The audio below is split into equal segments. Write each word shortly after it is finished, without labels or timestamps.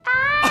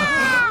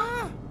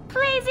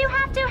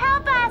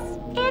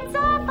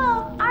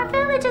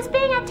is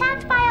being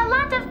attacked by a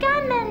lot of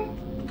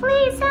gunmen.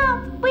 Please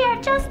help. We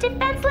are just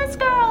defenseless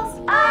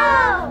girls.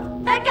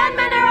 Oh! The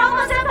gunmen are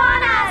almost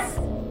upon us!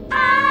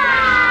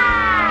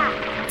 Ah!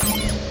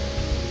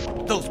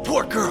 Those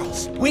poor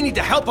girls. We need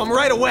to help them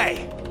right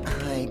away.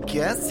 I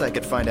guess I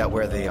could find out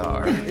where they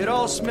are. It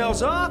all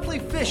smells awfully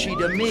fishy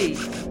to me.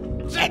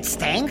 It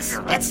stinks.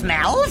 It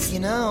smells. You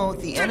know,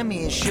 the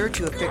enemy is sure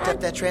to have picked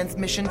up that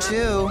transmission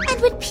too. And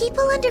would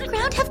people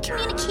underground have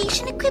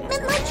communication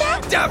equipment like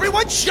that?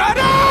 Everyone shut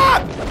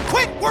up!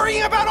 Quit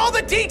worrying about all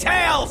the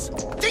details!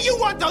 Do you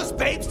want those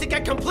babes to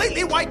get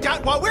completely wiped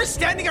out while we're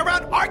standing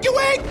around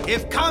arguing?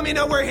 If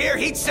Kamina were here,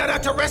 he'd set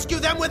out to rescue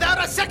them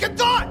without a second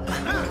thought!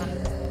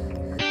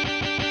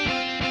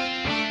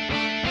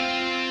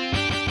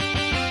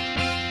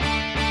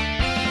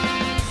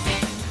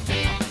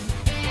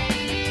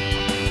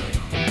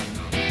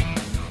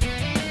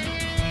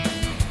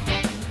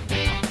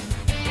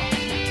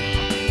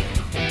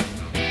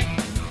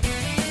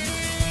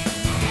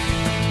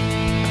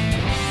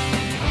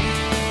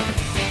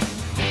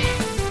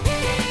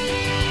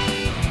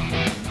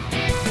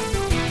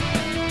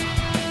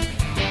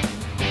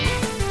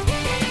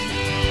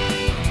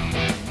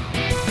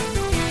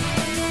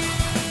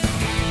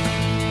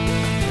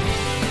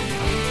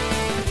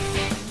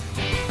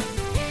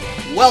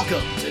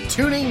 Welcome to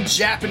Tuning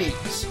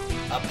Japanese,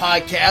 a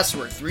podcast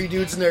where three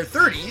dudes in their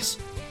 30s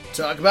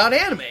talk about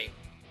anime.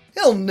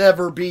 He'll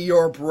never be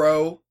your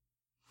bro.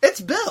 It's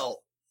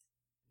Bill.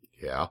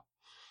 Yeah.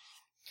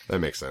 That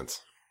makes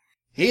sense.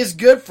 He's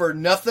good for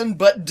nothing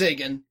but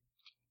digging.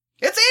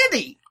 It's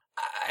Andy.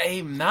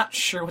 I'm not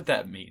sure what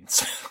that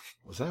means.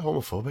 Was that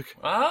homophobic?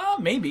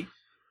 Maybe.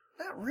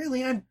 Not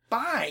really, I'm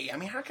bi. I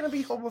mean, how can I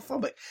be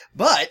homophobic?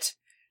 But,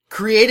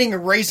 creating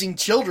and raising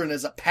children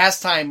is a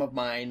pastime of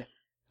mine.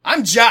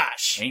 I'm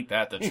Josh. Ain't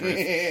that the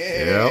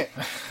truth?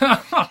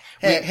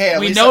 Yep.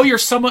 we know you're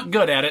somewhat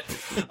good at it.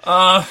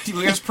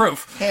 Here's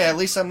proof. Hey, at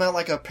least I'm not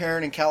like a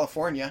parent in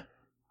California.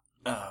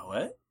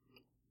 What?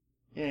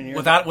 You didn't hear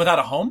Without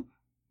a home?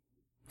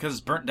 Because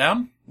it's burnt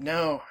down?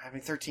 No, having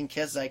 13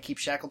 kids that I keep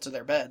shackled to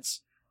their beds.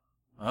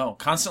 Oh,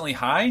 constantly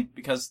high?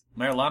 Because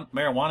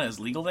marijuana is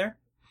legal there?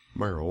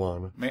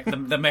 Marijuana.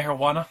 The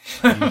marijuana?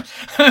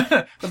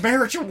 The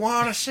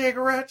marijuana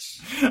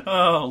cigarettes?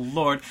 Oh,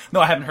 Lord. No,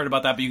 I haven't heard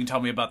about that, but you can tell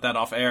me about that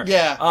off air.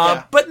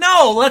 Yeah. But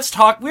no, let's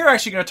talk. We're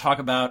actually going to talk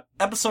about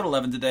episode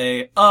 11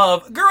 today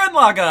of Gurren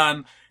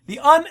Lagann, the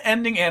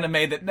unending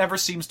anime that never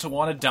seems to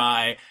want to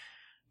die.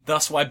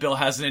 Thus why Bill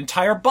has an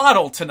entire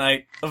bottle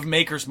tonight of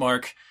Maker's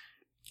Mark.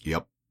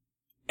 Yep.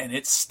 And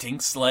it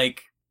stinks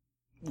like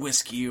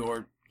whiskey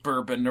or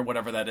bourbon or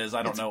whatever that is.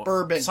 I don't know.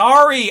 Bourbon.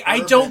 Sorry, Bourbon.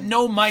 I don't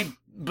know my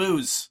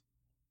booze.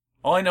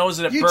 All I know is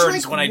that it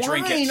burns when I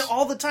drink it. You drink wine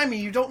all the time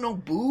and you don't know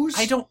booze?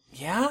 I don't,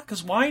 yeah,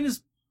 because wine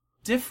is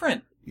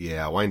different.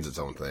 Yeah, wine's its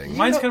own thing.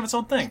 Wine's kind of its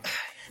own thing.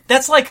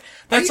 That's like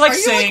are you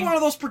saying... like one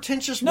of those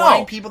pretentious No,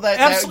 wine people that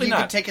absolutely you not.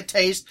 can take a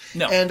taste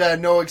No.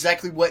 and know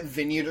exactly what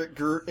vineyard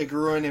it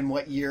grew in and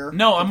what year?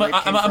 No, I'm the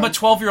grape came a from?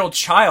 12-year-old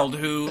child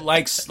who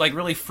likes like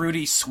really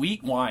fruity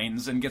sweet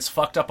wines and gets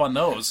fucked up on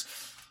those.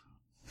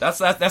 That's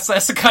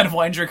the kind of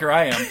wine drinker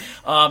I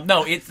am.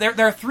 No, there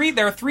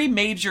are three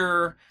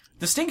major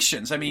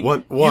distinctions. I mean,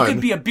 One. You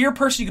could be a beer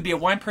person, you could be a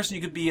wine person,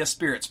 you could be a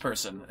spirits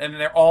person, and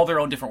they're all their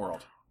own different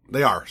world.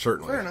 They are,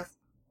 certainly. Fair enough.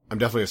 I'm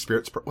definitely a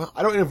spirits well,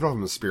 I don't even know if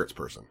I'm a spirits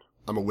person.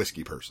 I'm a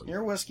whiskey person.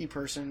 You're a whiskey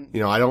person.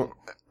 You know,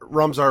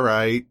 rum's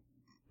alright.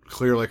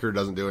 Clear liquor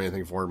doesn't do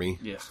anything for me.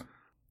 Yes.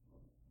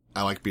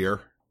 I like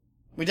beer.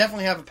 We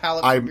definitely have a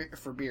palate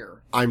for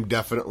beer. I'm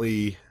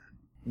definitely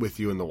with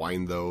you in the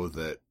wine, though,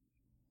 that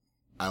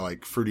I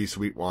like fruity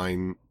sweet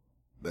wine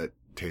that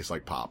tastes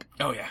like pop.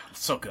 Oh yeah,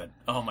 so good.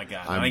 Oh my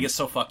god, and I get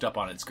so fucked up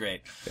on it. It's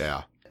great.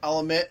 Yeah. I'll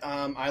admit,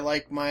 I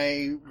like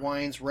my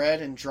wines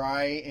red and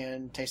dry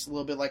and taste a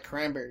little bit like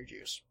cranberry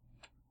juice.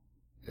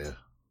 Yeah.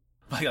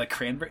 Like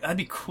cranberry, that'd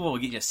be cool.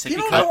 Get you a sippy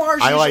Pinot cup.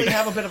 Noirs I usually like-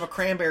 have a bit of a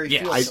cranberry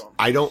feel to them.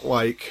 I don't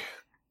like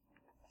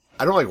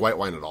white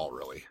wine at all,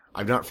 really.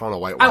 I've not found a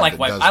white wine I like that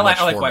white. does I like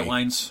much for white me.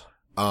 wines.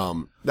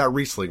 That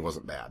Riesling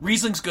wasn't bad.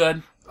 Riesling's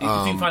good. If you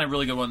can find a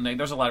really good one,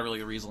 there's a lot of really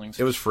good Rieslings.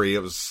 It was free.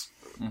 It was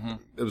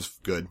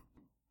good.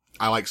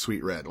 I like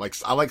sweet red.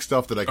 I like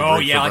stuff that I can Oh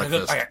drink yeah, for like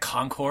breakfast. a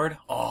Concord.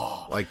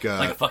 Oh, Like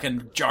a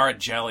fucking jar of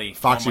jelly.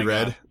 Foxy Oh my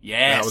Red. God.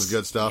 Yes, That was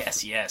good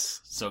stuff. Yes,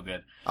 so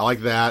good. I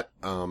like that.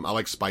 I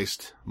like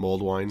spiced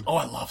mulled wine. Oh,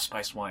 I love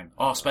spiced wine.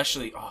 Oh,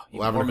 especially you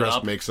Lavender warm it Crest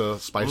up. makes a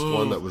spiced Ooh.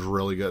 one that was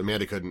really good.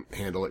 Mandy couldn't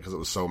handle it because it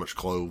was so much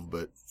clove,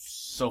 but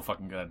So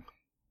fucking good.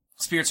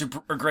 Spirits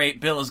are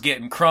great. Bill is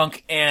getting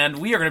crunk, and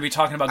we are going to be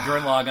talking about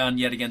Gurren Lagann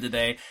yet again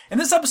today. In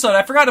this episode,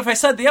 I forgot if I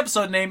said the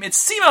episode name. It's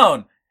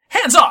Simone.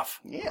 Hands off.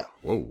 Yeah.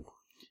 whoa.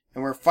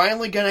 And we're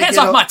finally gonna Hands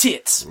get off my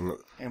tits.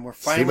 and we're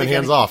finally Seaman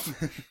hands gonna-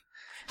 off.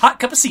 Hot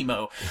cup of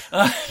Simo.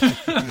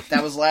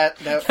 That was that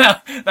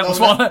was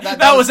no, one. that- That,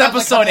 that was was a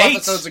episode couple 8.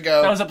 episodes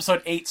ago. That was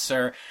episode 8,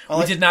 sir. Well,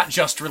 We it- did not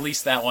just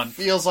release that one.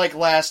 feels like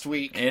last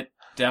week. It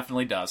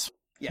definitely does.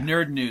 Yeah.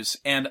 Nerd news.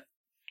 And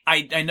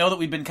I know that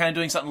we've been kind of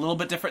doing something a little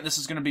bit different. This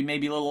is going to be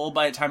maybe a little old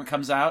by the time it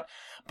comes out.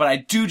 But I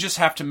do just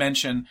have to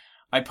mention,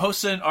 I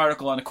posted an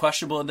article on the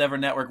Questionable Endeavor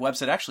Network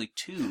website, actually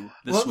 2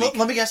 this week.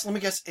 Let me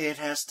guess. It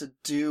has to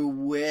do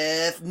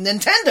with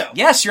Nintendo.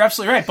 Yes, you're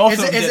absolutely right. Both of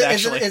them did,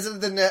 actually. Is it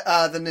the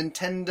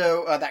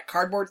Nintendo, that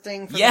cardboard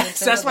thing from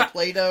yes, Nintendo? that's the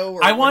Play-Doh?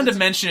 I wanted to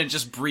mention it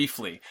just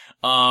briefly.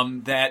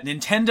 That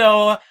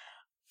Nintendo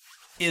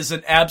is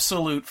an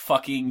absolute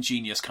fucking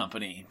genius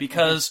company.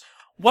 Because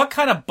what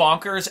kind of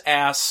bonkers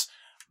ass,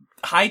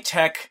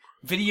 high-tech,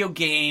 video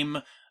game,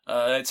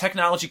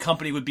 technology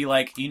company would be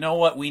like, you know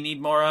what we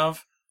need more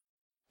of?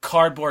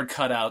 Cardboard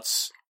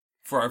cutouts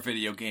for our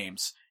video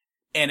games.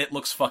 And it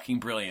looks fucking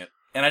brilliant.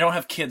 And I don't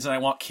have kids and I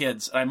want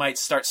kids. And I might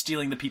start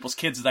stealing the people's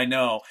kids that I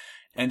know.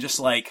 And just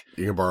like...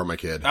 You can borrow my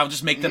kid. I'll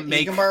just make them make...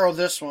 You can borrow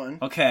this one.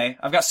 Okay.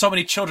 I've got so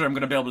many children I'm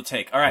going to be able to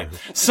take. All right.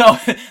 So,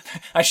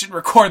 I should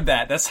record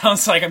that. That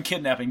sounds like I'm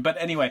kidnapping. But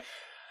anyway.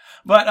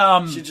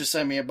 But, She just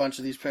sent me a bunch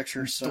of these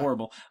pictures. So.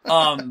 Adorable.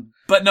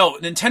 But no,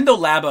 Nintendo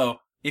Labo.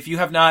 If you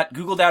have not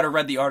Googled out or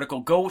read the article,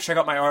 go check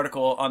out my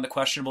article on the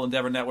Questionable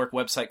Endeavor Network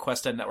website,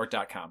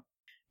 questendnetwork.com.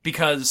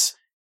 Because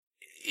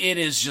it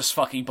is just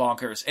fucking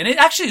bonkers. And it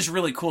actually is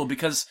really cool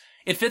because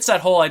it fits that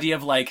whole idea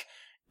of like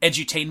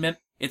edutainment.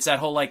 It's that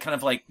whole like kind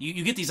of like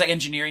you get these like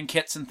engineering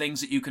kits and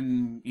things that you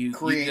can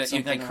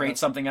create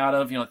something out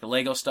of, you know, like the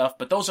Lego stuff.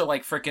 But those are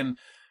like freaking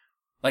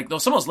like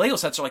some of those Lego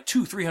sets are like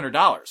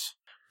 $200-$300.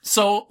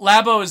 So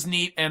Labo is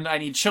neat, and I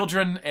need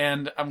children,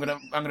 and I'm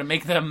gonna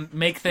make them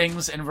make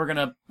things, and we're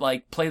gonna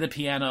like play the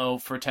piano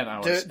for 10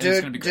 hours. It's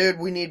gonna be great. Dude,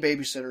 we need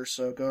babysitters,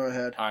 so go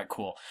ahead. All right,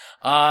 cool.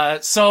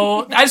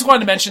 So I just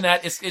wanted to mention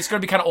that it's gonna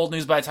be kind of old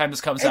news by the time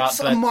this comes out.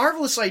 It's a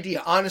marvelous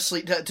idea,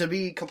 honestly. To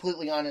be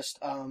completely honest,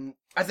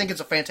 I think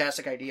it's a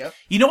fantastic idea.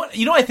 You know what?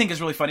 I think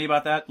is really funny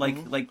about that.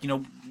 Like you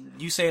know,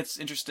 you say it's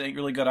interesting,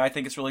 really good. I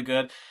think it's really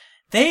good.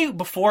 They,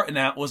 before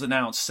it was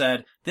announced,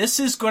 said, this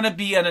is going to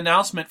be an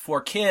announcement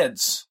for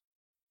kids.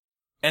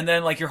 And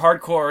then, like, your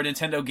hardcore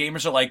Nintendo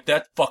gamers are like,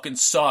 that fucking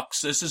sucks.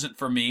 This isn't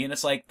for me. And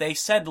it's like, they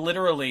said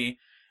literally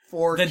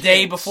for the kids.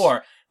 day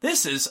before,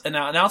 this is an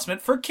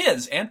announcement for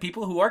kids and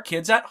people who are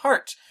kids at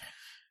heart.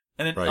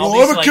 And then right. all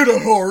well, these, I'm a kid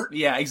at heart.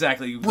 Yeah,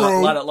 exactly.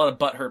 Bro. A lot of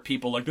butthurt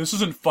people like, this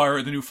isn't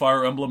the new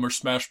Fire Emblem or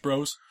Smash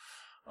Bros.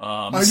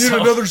 I need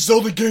another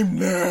Zelda game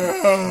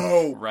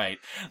now. Right.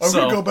 I'm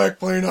gonna go back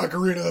playing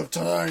Ocarina of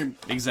Time.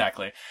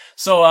 Exactly.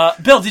 So,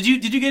 Bill, did you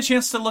get a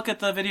chance to look at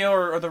the video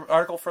or the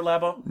article for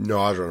Labo? No,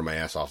 I was running my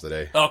ass off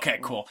today. Okay,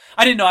 cool.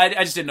 I didn't know. I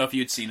just didn't know if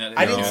you had seen it.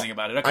 I didn't know anything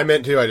about it. Okay. I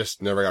meant to. I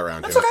just never got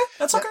around to it.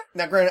 That's okay.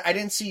 Now, granted, I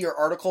didn't see your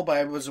article, but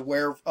I was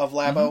aware of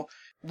Labo. Mm-hmm.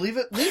 Leave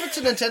it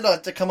to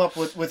Nintendo to come up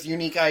with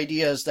unique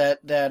ideas that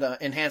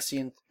enhance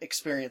the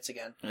experience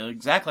again.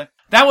 Exactly.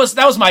 That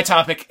was my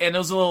topic, and it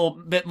was a little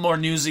bit more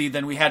newsy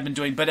than we had been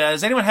doing. But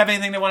does anyone have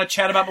anything they want to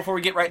chat about before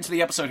we get right into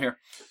the episode here?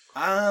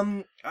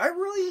 I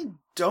really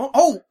don't.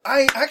 Oh,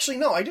 I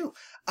do.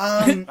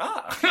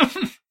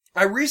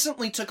 I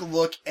recently took a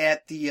look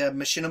at the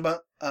Machinima.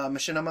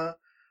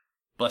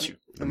 Bless you.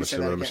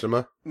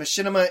 Machinima?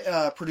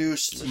 Machinima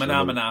produced...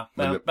 Machinima.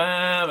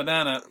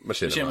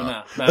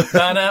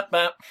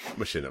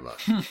 Machinima.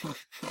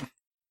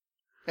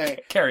 Hey.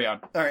 Carry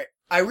on. Alright.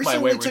 I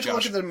recently took a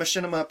look at the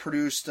Machinima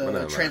produced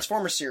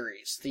Transformer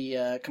series,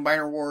 the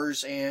Combiner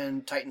Wars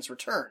and Titans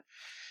Return.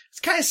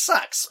 It kind of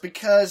sucks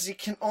because you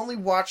can only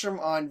watch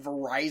them on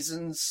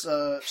Verizon's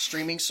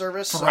streaming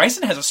service.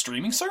 Verizon has a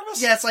streaming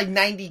service? Yeah, it's like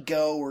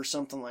 90Go or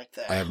something like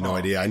that. I have no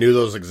idea. I knew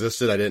those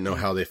existed. I didn't know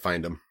how they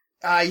find them.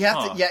 You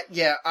have to,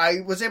 yeah.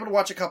 I was able to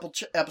watch a couple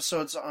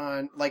episodes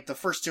on, like, the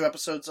first 2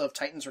 episodes of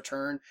Titans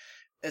Return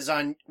was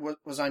on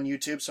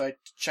YouTube, so I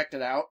checked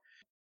it out.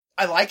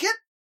 I like it.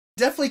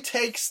 Definitely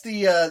takes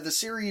the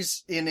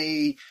series in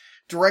a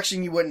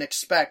direction you wouldn't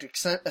expect.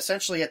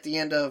 Essentially, at the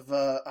end of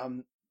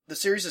the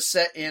series is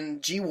set in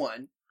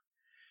G1,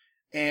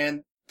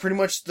 and pretty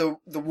much the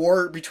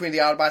war between the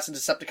Autobots and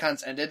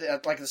Decepticons ended.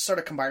 At like the start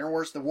of Combiner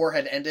Wars, the war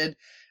had ended.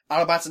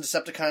 Autobots and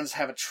Decepticons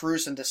have a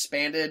truce and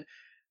disbanded.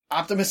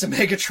 Optimus and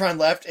Megatron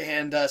left,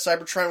 and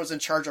Cybertron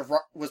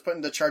was put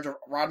into charge of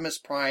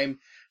Rodimus Prime,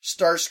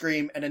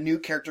 Starscream, and a new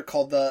character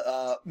called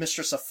the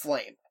Mistress of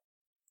Flame.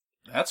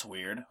 That's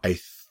weird. I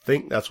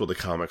think that's what the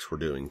comics were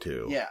doing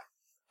too. Yeah.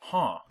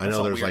 Huh. I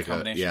know there's like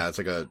it's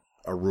like a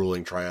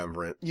ruling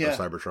triumvirate of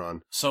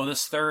Cybertron. So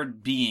this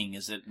third being,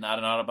 is it not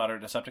an Autobot or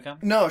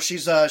Decepticon? No,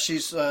 she's a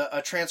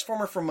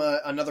Transformer from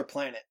another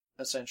planet,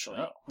 essentially.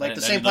 Oh, like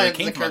the same planet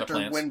the character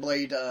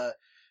Windblade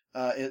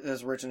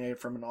is originated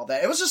from and all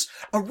that. It was just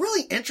a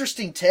really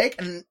interesting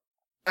take, and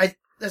as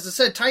I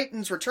said,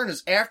 Titans Return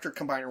is after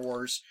Combiner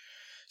Wars.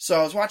 So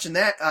I was watching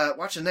that,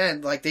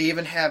 and like they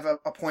even have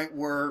a point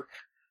where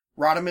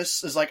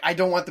Rodimus is like, I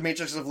don't want the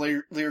Matrix of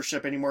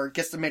leadership anymore.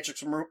 Gets the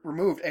Matrix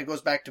removed and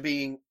goes back to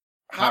being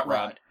Hot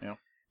Rod. Yeah.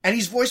 And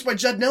he's voiced by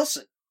Judd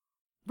Nelson.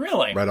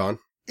 Really? Right on.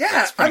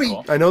 Yeah,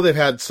 cool. I know they've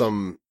had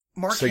some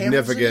Mark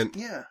significant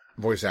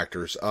voice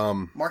actors.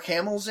 Mark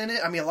Hamill's in it.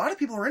 I mean, a lot of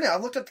people are in it. I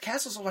looked at the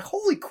cast and I was like,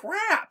 holy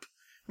crap.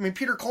 I mean,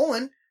 Peter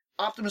Cullen,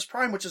 Optimus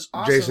Prime, which is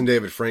awesome. Jason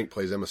David Frank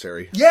plays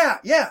Emissary. Yeah.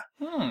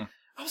 I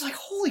was like,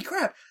 holy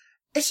crap.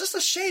 It's just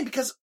a shame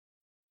because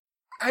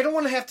I don't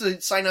want to have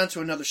to sign on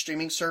to another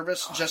streaming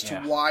service just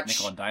to watch.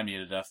 Nickel and dime you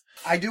to death.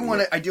 I do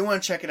want to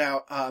check it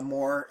out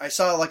more. I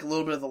saw like a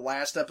little bit of the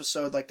last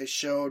episode, like they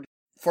showed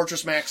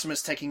Fortress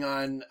Maximus taking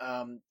on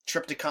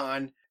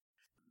Trypticon.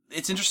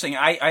 It's interesting.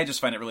 I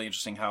just find it really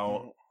interesting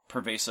how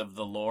pervasive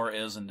the lore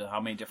is and how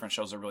many different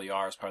shows there really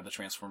are as part of the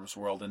Transformers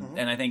world.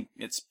 And I think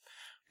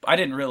I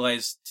didn't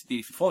realize to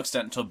the full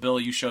extent until, Bill,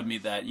 you showed me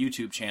that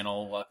YouTube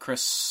channel,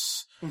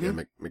 Chris... Yeah,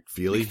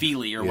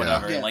 McFeely or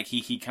whatever. Yeah. Like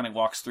he kind of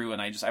walks through,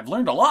 and I've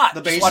learned a lot.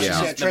 The basics,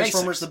 Yeah.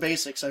 Transformers, the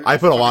basics. I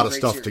put a lot of Great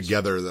stuff series.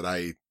 together that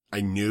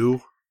I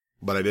knew,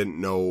 but I didn't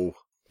know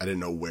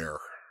where.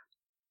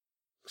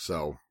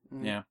 So.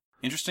 Yeah.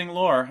 Interesting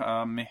lore,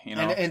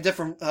 and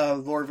different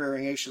lore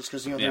variations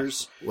because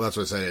there's Well, that's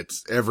what I say.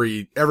 It's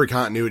every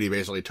continuity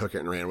basically took it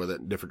and ran with it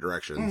in different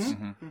directions,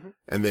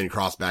 and then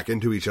crossed back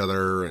into each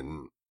other.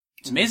 And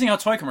it's amazing how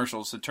toy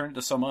commercials have turned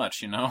into so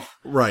much.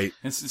 Right.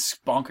 It's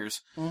bonkers.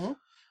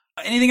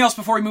 Anything else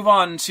before we move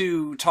on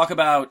to talk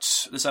about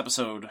this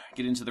episode?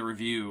 Get into the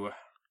review.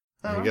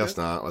 I guess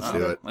not. Let's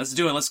do it. Let's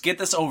do it. Let's get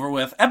this over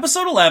with.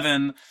 Episode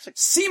 11.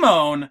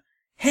 Simone,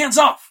 hands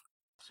off.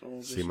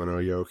 Simone,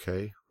 are you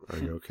okay? Are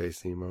you okay,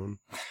 Simone?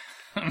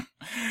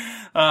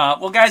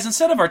 Well, guys,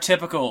 instead of our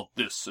typical,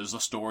 this is the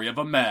story of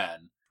a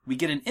man, we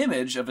get an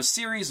image of a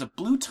series of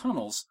blue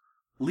tunnels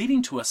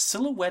leading to a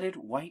silhouetted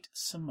white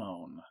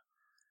Simone.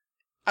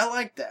 I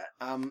like that.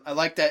 I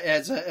like that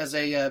as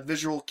a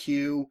visual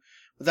cue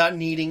without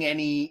needing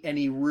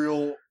any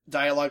real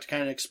dialogue to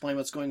kind of explain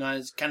what's going on.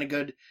 It's kind of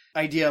good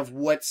idea of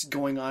what's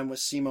going on with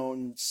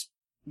Simone's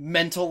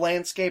mental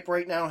landscape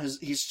right now.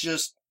 He's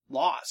just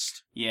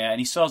lost. Yeah, and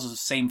he still has the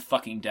same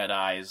fucking dead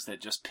eyes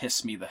that just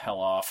piss me the hell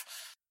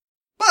off.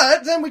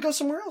 But then we go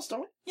somewhere else,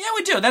 don't we? Yeah,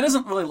 we do. That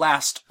doesn't really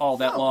last all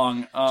that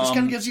long. Just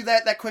kind of gives you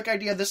that quick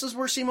idea. This is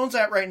where Simone's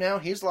at right now.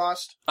 He's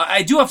lost.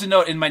 I do have to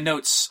note in my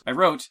notes, I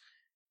wrote,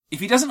 if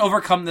he doesn't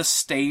overcome this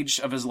stage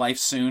of his life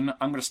soon,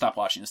 I'm going to stop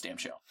watching this damn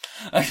show.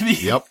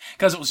 Yep.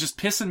 Because it was just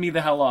pissing me the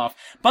hell off.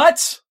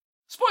 But,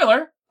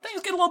 spoiler,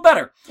 things get a little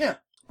better. Yeah.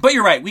 But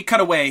you're right, we cut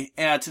away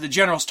to the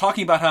generals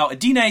talking about how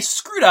Adine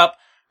screwed up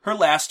her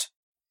last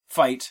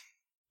fight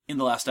in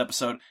the last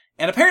episode.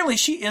 And apparently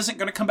she isn't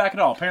going to come back at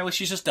all. Apparently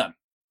she's just done.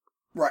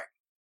 Right.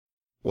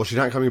 Well, she's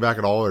not coming back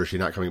at all, or is she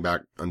not coming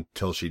back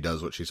until she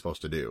does what she's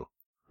supposed to do?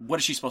 What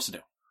is she supposed to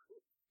do?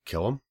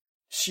 Kill him?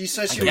 She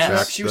said I she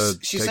guess. was.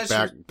 Take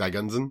back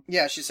Daigunzen?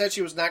 Yeah, she said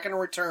she was not going to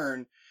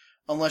return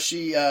unless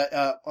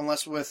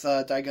with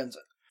Daigunzen.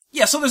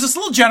 Yeah, so there's this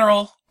little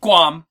general,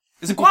 Guam.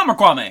 Is it Guam or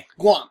Guame?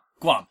 Guam,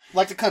 Guam.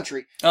 like the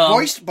country,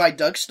 voiced by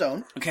Doug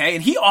Stone. Okay,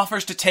 and he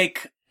offers to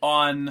take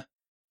on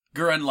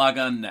Gurren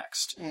Lagann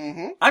next.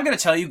 Mm-hmm. I'm gonna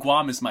tell you,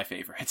 Guam is my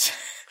favorite.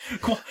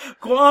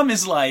 Guam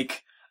is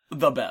like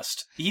the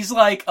best. He's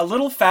like a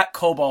little fat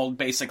kobold,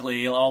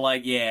 basically. All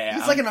like, yeah.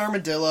 He's like an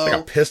armadillo.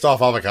 Like a pissed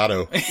off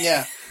avocado.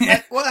 Yeah.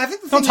 I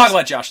think Don't talk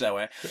about Josh that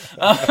way.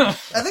 I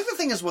think the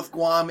thing is with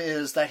Guam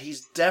is that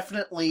he's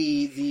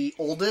definitely the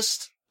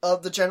oldest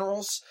of the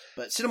generals.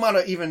 But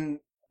Cinemata even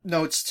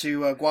notes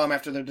to Guam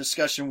after their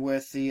discussion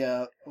with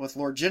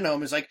Lord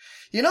Genome is like,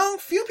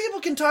 few people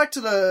can talk to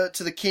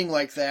the king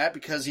like that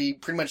because he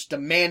pretty much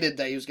demanded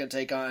that he was going to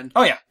take on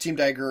Team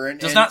Daiguren.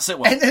 Does not sit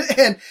well.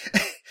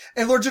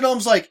 And Lord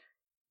Genome's like,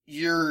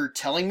 you're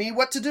telling me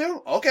what to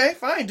do? Okay,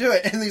 fine, do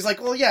it. And he's like,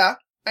 well, yeah,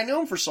 I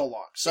know him for so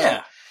long. So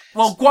yeah.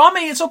 Well,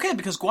 Guame, it's okay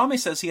because Guame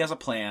says he has a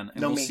plan,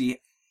 and we'll see.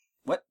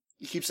 What?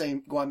 You keep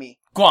saying Guami.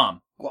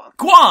 Guam.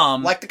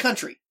 Guam. Like the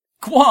country.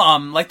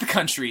 Guam, like the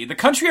country. The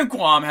country of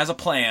Guam has a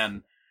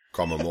plan.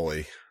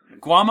 Guamamole.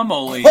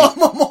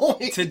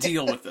 To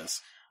deal with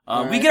this.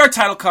 We get our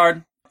title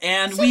card,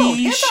 and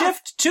we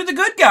shift to the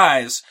good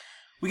guys.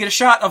 We get a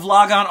shot of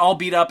Lagann all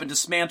beat up and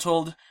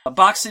dismantled.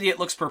 Box Idiot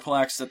looks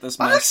perplexed at this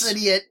mess. Box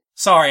Idiot.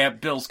 Sorry,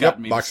 Bill's got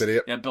me. Box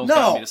Idiot. Yeah, Bill's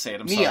got me to say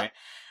it. I'm Nia. sorry.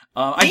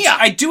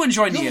 I do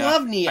enjoy Nia. You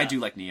love Nia. I do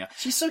like Nia.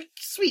 She's so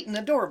sweet and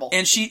adorable.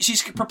 And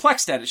she's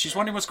perplexed at it. She's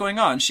wondering what's going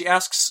on. She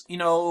asks,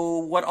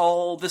 what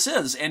all this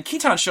is. And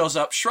Keaton shows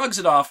up, shrugs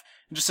it off,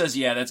 and just says,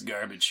 yeah, that's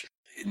garbage.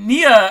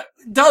 Nia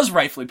does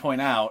rightfully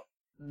point out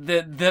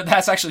that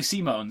that's actually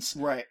Simone's.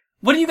 Right.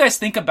 What do you guys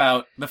think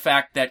about the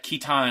fact that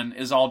Keaton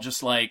is all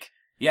just like,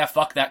 yeah,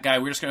 fuck that guy,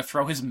 we're just gonna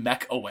throw his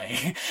mech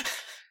away?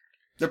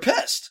 They're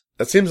pissed.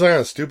 That seems kind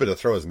of stupid to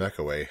throw his mech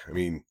away. I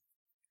mean...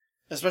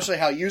 Especially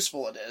how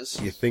useful it is.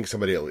 You think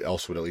somebody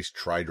else would at least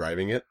try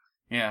driving it?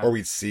 Yeah. Or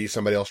we'd see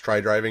somebody else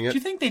try driving it? Do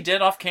you think they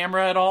did off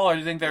camera at all, or do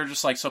you think they were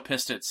just like so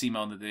pissed at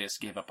Simone that they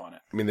just gave up on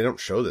it? I mean, they don't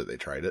show that they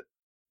tried it.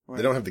 Right.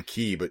 They don't have the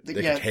key, but they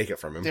can take it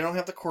from him. They don't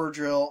have the core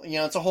drill.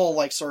 It's a whole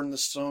like sword in the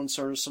stone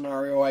sort of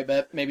scenario. I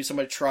bet maybe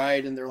somebody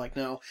tried and they're like,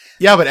 no.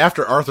 Yeah, but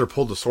after Arthur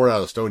pulled the sword out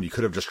of the stone, you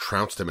could have just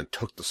trounced him and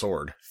took the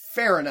sword.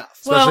 Fair enough.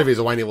 Especially if he's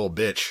a whiny little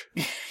bitch.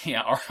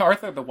 Yeah,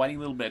 Arthur, the whiny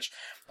little bitch.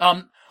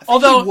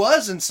 Although he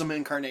was in some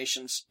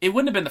incarnations. It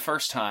wouldn't have been the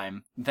first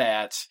time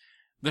that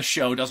the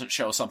show doesn't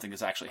show something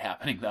that's actually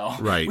happening, though.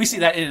 Right. We see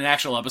that in an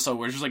actual episode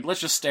where it's just like,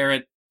 let's just stare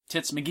at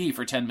Tits McGee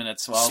for 10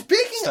 minutes while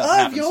Speaking of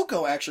happens.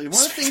 Yoko, actually,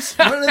 one of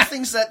the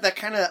things that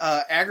kind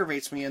of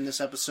aggravates me in this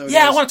episode.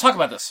 Yeah, I want to talk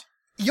about this.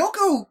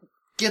 Yoko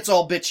gets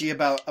all bitchy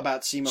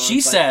about Simone. She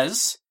It's like-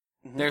 says,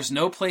 Mhm. "There's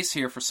no place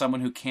here for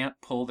someone who can't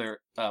pull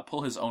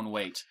his own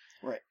weight."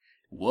 Right.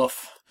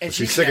 Woof. and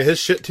She's sick of his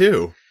shit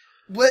too.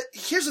 But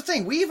here's the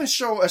thing: we even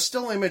show a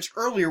still image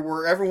earlier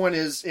where everyone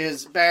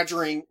is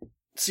badgering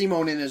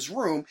Simone in his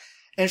room,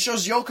 and it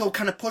shows Yoko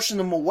kind of pushing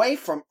them away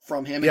from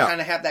him, Yeah. and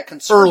kind of have that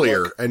concern Earlier,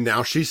 look. and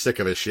now she's sick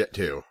of his shit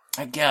too.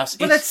 I guess.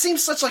 But it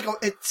seems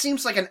it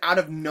seems like an out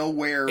of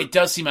nowhere. It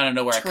does seem out of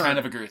nowhere. Turn. I kind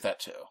of agree with that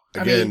too.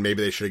 Again, mean-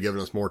 maybe they should have given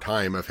us more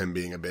time of him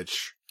being a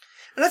bitch.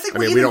 And I think I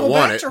we mean, we even don't go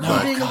want back it, to but-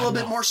 her being a God, little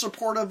bit no. more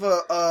supportive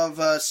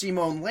of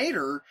Simone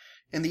later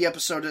in the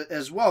episode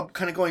as well,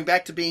 kind of going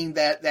back to being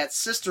that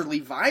sisterly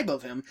vibe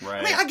of him.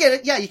 Right. I mean, I get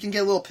it. Yeah, you can get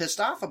a little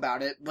pissed off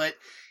about it, but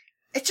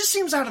it just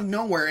seems out of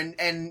nowhere,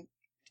 and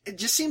it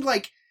just seemed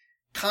like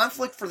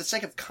conflict for the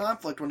sake of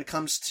conflict when it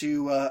comes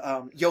to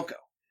Yoko.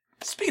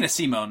 Speaking of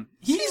Simone,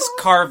 he's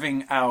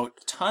carving out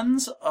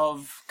tons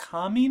of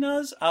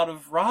kaminas out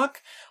of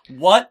rock.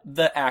 What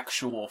the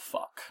actual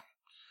fuck?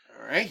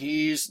 All right,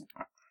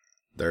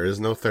 There is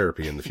no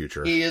therapy in the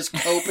future. he is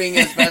coping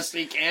as best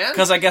he can.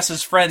 Because I guess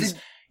his friends,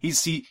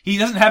 he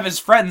doesn't have his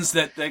friends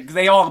that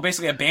they all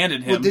basically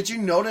abandoned him. Well, did you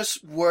notice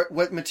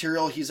what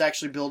material he's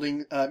actually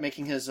building,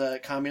 making his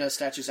Kamina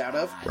statues out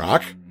of?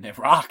 Rock?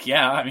 Rock,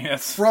 yeah. I mean,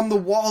 that's From the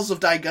walls of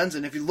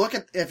Daigunzen. If you look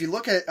at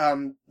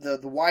the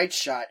wide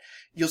shot,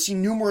 you'll see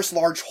numerous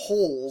large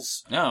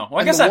holes. no. Well,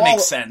 I And guess the that wall-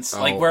 makes sense.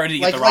 Like, Oh. where did he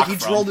get Like the rock he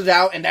from? drilled it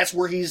out, and that's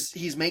where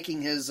he's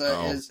making his No,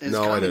 I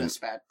Kamina didn't.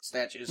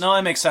 statues. No,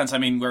 that makes sense. I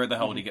mean, where the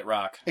hell would he get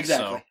rock?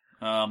 Exactly.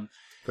 So,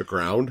 The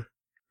ground?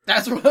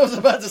 That's what I was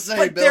about to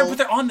say, Bill. but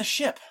they're on the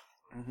ship.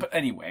 But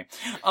anyway,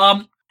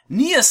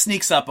 Nia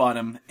sneaks up on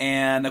him,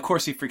 and of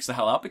course he freaks the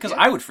hell out because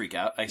I would freak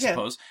out, I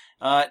suppose.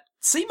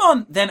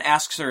 Simon then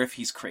asks her if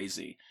he's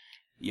crazy.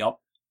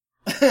 Yup.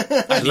 I She's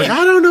mean, like,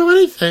 I don't know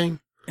anything.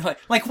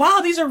 like, wow,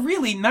 these are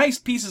really nice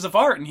pieces of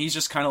art, and he's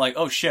just kind of like,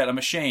 oh shit, I'm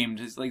ashamed.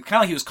 It's like kind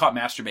of like he was caught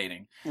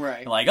masturbating.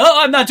 Right. Like,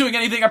 oh, I'm not doing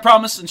anything, I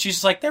promise. And she's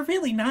just like, they're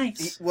really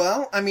nice.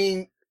 Well, I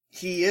mean,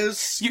 he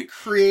is You-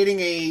 creating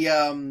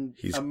a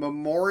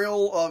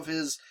memorial of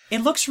his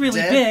It looks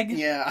really dead. big.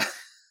 Yeah.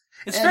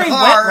 It's And very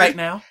hard. wet right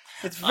now.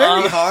 It's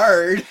very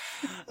hard.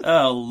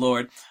 Oh,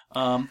 Lord.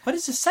 What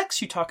is the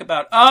sex you talk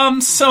about?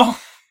 So,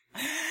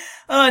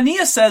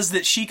 Nia says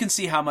that she can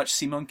see how much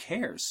Simone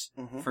cares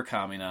for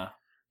Kamina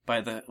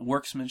by the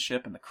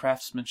workmanship and the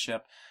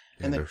craftsmanship.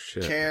 And the no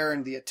shit. care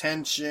and the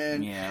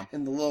attention. Yeah.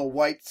 And the little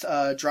white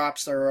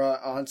drops that are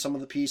on some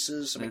of the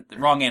pieces. I mean, The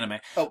wrong anime.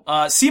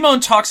 Oh. Simone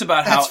talks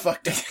about That's how...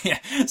 fucked up. Yeah.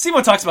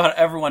 Simone talks about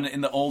how everyone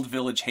in the old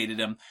village hated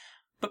him,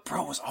 but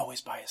Bro was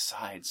always by his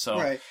side, so,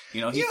 Right. you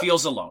know, he Yeah.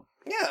 feels alone.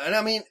 yeah, and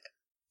I mean,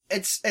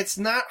 it's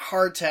not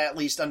hard to at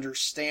least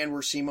understand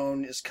where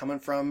Simone is coming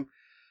from.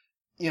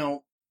 You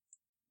know,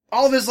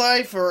 all of his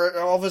life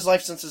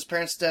since his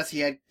parents' death, he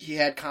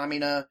had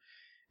Kamina,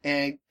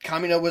 and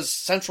Kamina was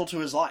central to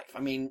his life.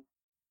 I mean,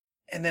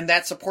 and then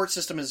that support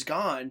system is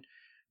gone.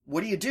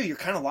 What do? You're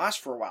kind of lost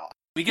for a while.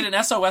 We get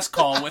an SOS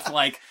call with,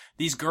 like,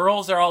 these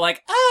girls, they're all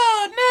like,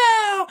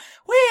 oh no,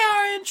 we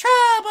are in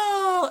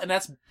trouble! And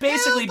that's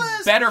basically Help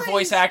us, better please.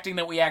 voice acting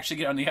than we actually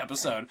get on the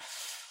episode.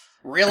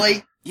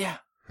 Really? Yeah,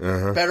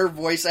 Uh-huh. Better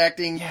voice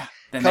acting yeah.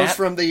 Then comes that-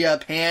 from the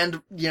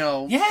panned,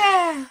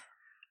 Yeah!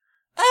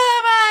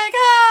 Oh my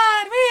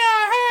god,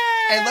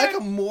 we are and hurt!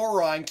 like a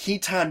moron,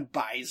 Keaton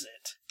buys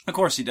it. Of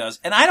course he does.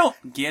 And I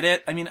don't get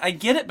it. I mean, I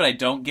get it, but I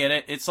don't get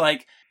it. It's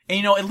like, and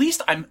you know, at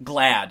least I'm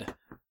glad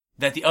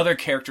that the other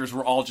characters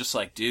were all just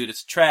like, dude,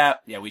 it's a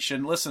trap. Yeah, we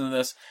shouldn't listen to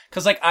this.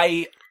 Cause like,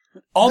 I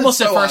almost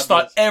That's at so first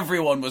obvious. thought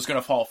everyone was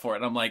gonna fall for it.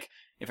 And I'm like,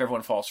 if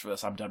everyone falls for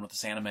this, I'm done with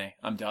this anime.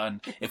 I'm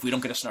done. If we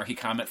don't get a snarky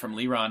comment from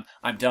Liron,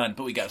 I'm done.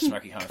 But we got a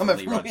snarky comment from Comment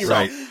from Liron. Liron.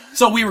 Right.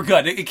 So we were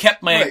good. It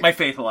kept Right. my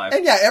faith alive.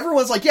 And yeah,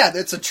 everyone's like, yeah,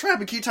 it's a trap.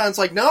 And Keaton's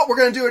like, no, we're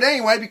going to do it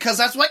anyway because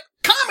that's what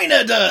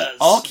Kamina does.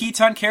 All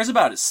Keaton cares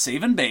about is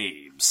saving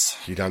babes.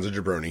 Keaton's a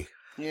jabroni.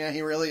 Yeah,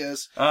 he really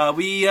is.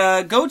 We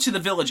go to the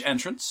village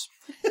entrance.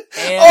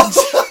 And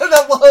Oh,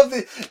 I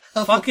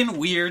love fucking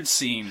weird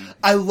scene.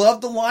 I love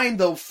the line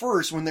though.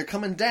 First, when they're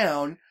coming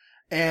down,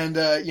 and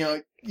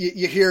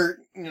you hear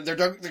they're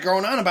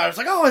going on about it. It's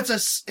like, oh,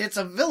 it's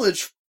a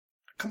village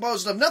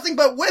composed of nothing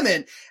but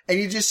women, and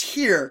you just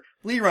hear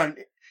Liron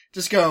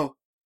just go,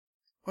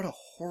 "What a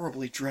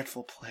horribly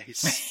dreadful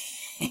place."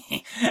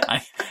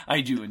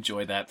 I do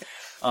enjoy that.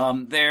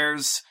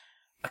 There's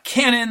a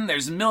cannon,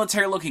 there's a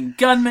military-looking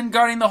gunman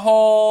guarding the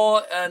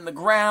hole and the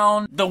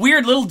ground. The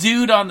weird little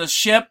dude on the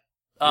ship,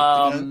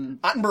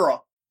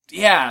 Attenborough.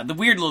 yeah, the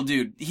weird little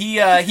dude. He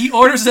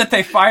orders that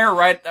they fire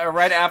right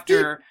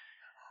after.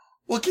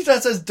 Well,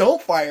 Keaton says,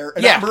 "Don't fire,"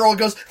 and Yeah. Attenborough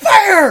goes,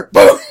 "Fire!"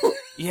 Boom.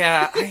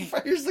 Yeah,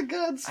 Fires the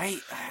guns. I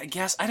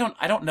guess I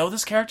don't know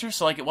this character,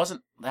 so like it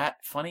wasn't that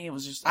funny. It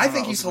was just I don't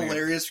think know, it he's was weird.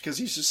 hilarious because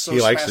he's just so. He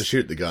likes to spastic.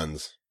 shoot the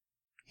guns.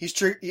 He's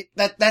true.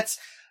 That's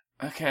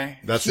Okay.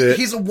 That's it.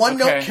 He's a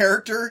one-note Okay.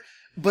 character,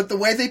 but the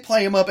way they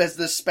play him up as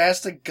this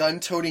spastic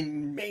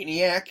gun-toting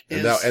maniac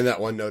is And that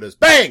one note is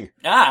BANG!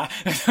 Ah.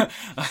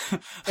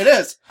 it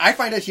is. I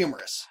find it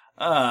humorous.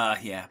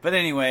 Yeah. But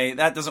anyway,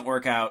 that doesn't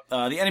work out.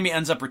 The enemy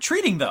ends up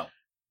retreating, though.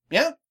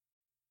 Yeah,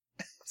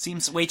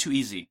 Seems way too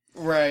easy.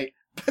 right.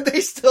 But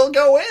they still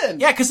go in.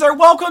 Yeah, because they're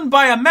welcomed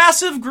by a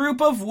massive group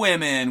of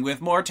women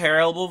with more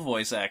terrible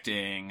voice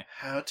acting.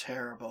 How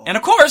terrible. And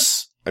of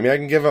course, I mean, I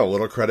can give it a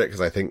little credit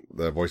because I think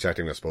the voice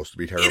acting is supposed to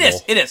be terrible.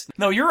 it is.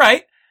 No, you're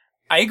right.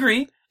 I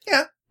agree.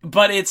 Yeah.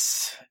 But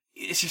it's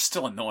just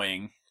still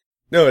annoying.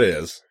 No, it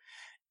is.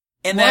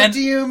 And What then, do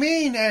you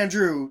mean,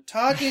 Andrew?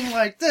 Talking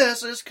like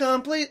this is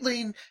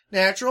completely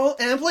natural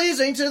and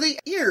pleasing to the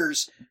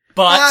ears.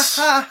 Ha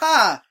ha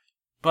ha.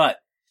 But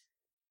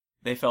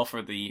they fell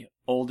for the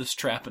oldest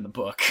trap in the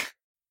book.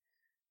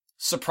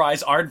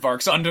 Surprise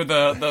aardvarks under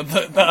the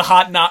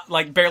hot, not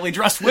like barely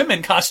dressed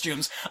women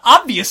costumes.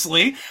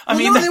 Obviously, I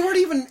mean, no, they weren't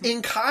even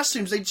in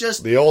costumes. They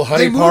just The old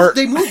honey part.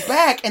 They moved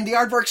back, and the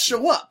aardvarks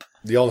show up.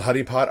 The old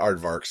honey pot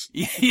aardvarks.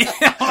 yeah.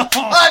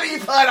 Honey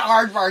pot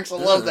aardvarks.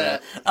 I love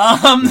that.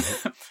 I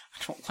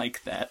don't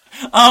like that.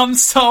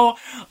 So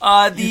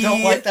You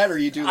don't like that, or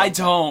you do? I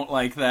don't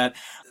like that.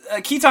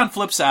 Keaton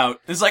flips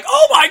out. It's like,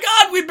 oh my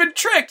god, we've been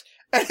tricked.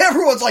 And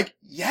everyone's like,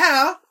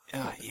 yeah.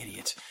 Ah,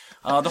 idiot.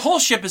 The whole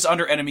ship is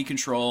under enemy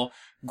control.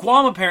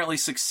 Guam apparently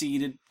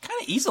succeeded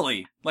kind of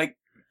easily. Like,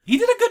 he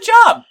did a good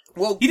job.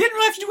 Well, He didn't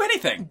really have to do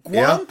anything.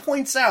 Guam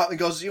points out and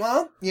goes,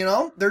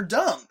 they're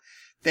dumb.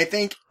 They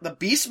think the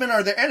Beastmen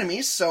are their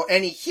enemies, so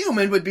any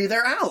human would be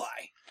their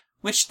ally.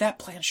 Which, that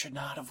plan should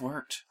not have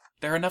worked.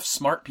 There are enough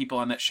smart people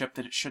on that ship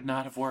that it should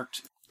not have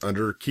worked.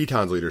 Under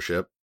Keaton's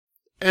leadership.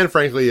 And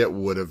frankly, it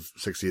would have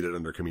succeeded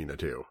under Kamina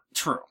too.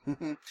 True.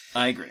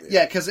 I agree.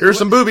 Yeah, because Here's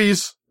some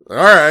boobies. All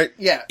right.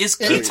 Yeah, Is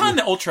Keaton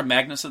the Ultra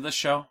Magnus of this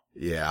show?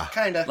 Yeah.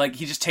 kind of. Like,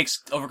 he just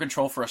takes over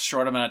control for a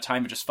short amount of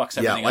time and just fucks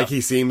Yeah, everything like up?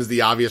 he seems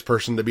the obvious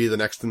person to be the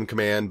next in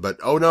command, but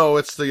oh no,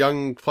 it's the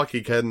young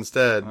plucky kid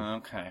instead.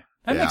 Okay.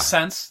 That Yeah. makes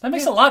sense. That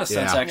makes a lot of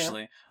sense, Yeah.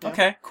 actually. Yeah.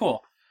 Okay,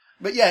 cool.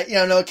 But yeah,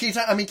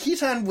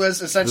 Keaton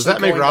was essentially. Does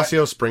that make going by-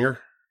 Rossio Springer?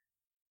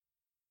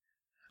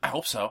 I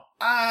hope so.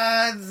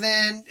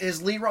 Then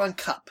is Leron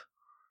Cup.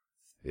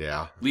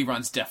 Yeah.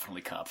 Leron's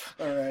definitely Cup.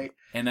 All right.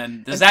 And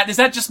then does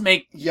that just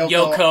make Yoko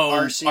Yoko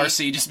RC?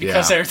 RC just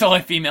because Yeah. they're the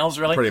only females,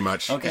 really? Pretty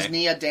much. Okay. Is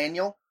Nia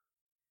Daniel?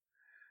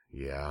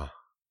 Yeah.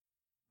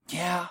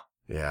 Yeah,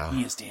 Yeah.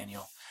 he is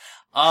Daniel.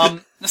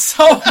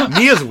 So,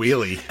 Nia's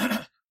Wheelie.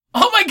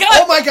 oh my god!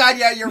 Oh my god,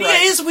 yeah, you're Nia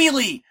right. is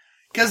Wheelie!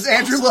 Because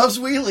Andrew loves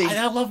Wheelie.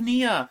 I love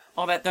Nia.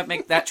 Oh, that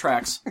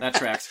tracks. That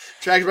tracks.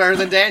 Tracks better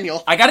than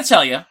Daniel. I gotta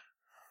tell you,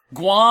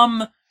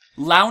 Guam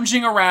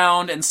lounging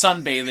around and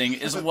sunbathing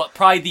is what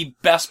probably the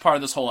best part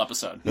of this whole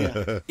episode.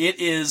 Yeah. It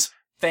is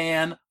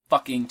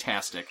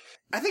fan-fucking-tastic.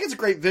 I think it's a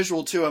great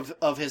visual too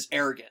of his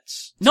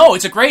arrogance. No,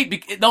 it's great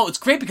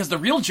because the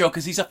real joke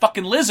is he's a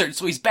fucking lizard,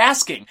 so he's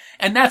basking,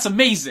 and that's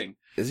amazing.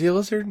 Is he a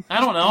lizard? I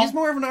don't know. He's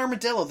more of an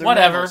armadillo. They're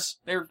Whatever.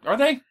 mammals. Are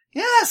they?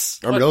 Yes.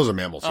 Armadillos are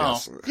mammals, Oh.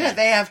 yes. Yeah,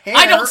 they have hair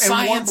I don't and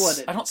science.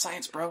 warm-blooded. I don't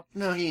science, bro.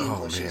 No, he Oh,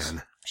 Englishes.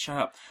 man. Shut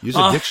up. Use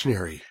a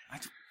dictionary.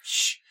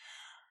 Shh.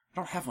 I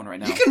don't have one right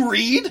now. You can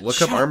read.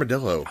 Look up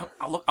armadillo.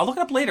 I'll look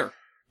it up later.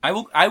 I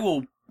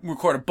will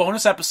record a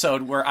bonus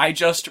episode where I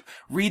just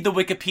read the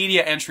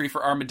Wikipedia entry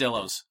for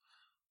armadillos.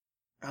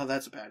 Oh,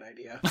 that's a bad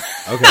idea.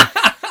 Okay.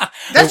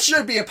 That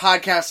should be a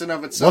podcast in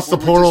of itself. What's the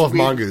where we plural just of read-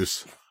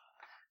 mongoose?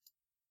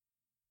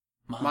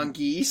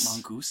 Mongoose.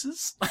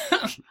 Mongooses?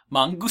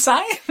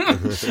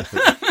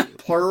 Mongusai?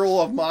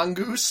 Plural of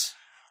mongoose.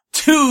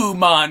 Two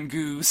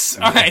mongoose.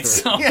 Alright,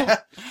 so Yeah.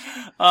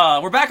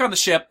 we're back on the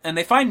ship, and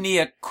they find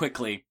Nia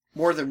quickly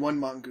More than one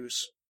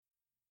mongoose.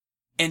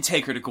 and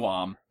take her to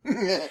Guam.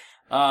 Yeah.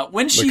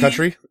 When she The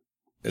country?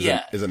 Is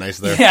Yeah. Is it nice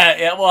there?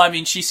 Yeah, well, I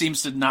mean, she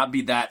seems to not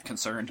be that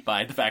concerned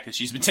by the fact that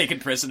she's been taken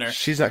prisoner.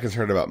 She's not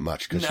concerned about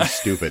much because she's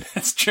stupid.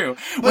 That's true.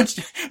 When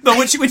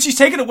she's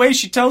taken away,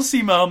 she tells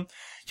Simone,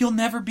 "You'll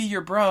never be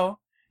your bro.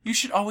 You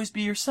should always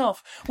be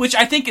yourself," which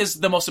I think is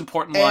the most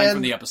important line And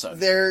from the episode.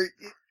 Their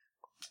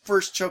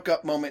first choke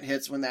up moment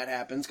hits when that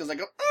happens because I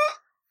go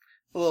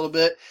a little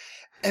bit,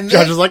 and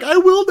Judge then is like, I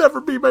will never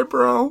be my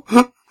bro.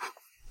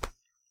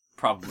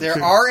 Probably.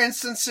 there are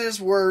instances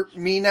where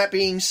me not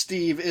being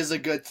Steve is a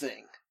good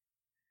thing.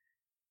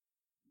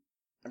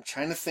 I'm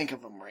trying to think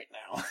of them right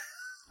now.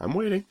 I'm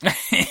waiting.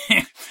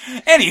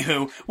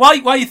 Anywho,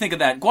 while you think of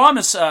that, Guam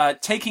is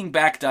taking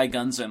back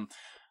Daigunzen,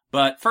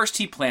 but first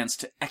he plans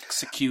to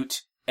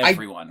execute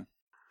everyone.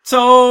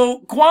 So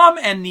Guam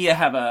and Nia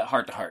have a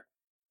heart-to-heart.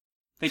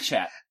 They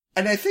chat.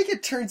 And I think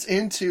it turns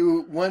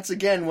into, once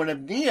again, one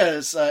of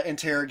Nia's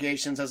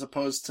interrogations as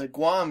opposed to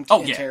Guam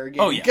interrogating.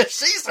 Oh, yeah. Because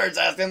she starts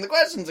asking the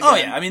questions again. Oh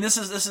yeah, I mean this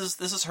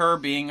is her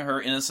being her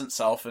innocent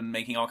self and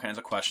making all kinds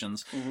of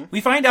questions. Mm-hmm.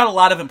 We find out a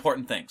lot of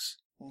important things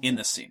in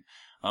this scene.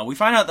 We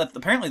find out that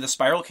apparently the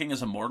Spiral King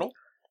is immortal.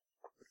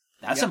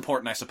 That's Yep.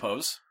 important, I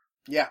suppose.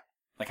 Yeah.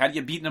 Like, how do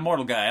you beat an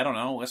immortal guy? I don't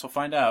know. I guess we'll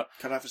find out.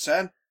 Cut off his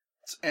head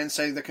and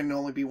say there can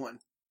only be one.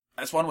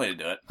 That's one way to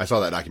do it. I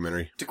saw that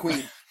documentary. To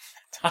Queen.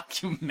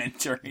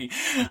 Documentary.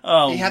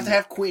 Oh, You have to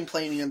have Queen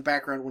playing in the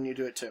background when you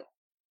do it too.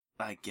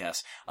 I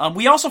guess.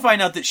 We also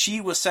find out that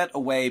she was sent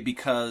away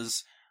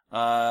because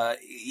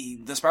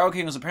the Spiral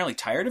King was apparently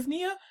tired of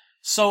Nia.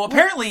 So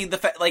apparently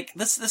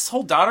this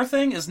whole daughter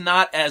thing is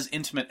not as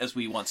intimate as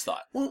we once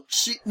thought. Well,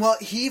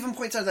 he even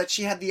points out that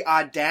she had the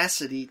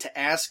audacity to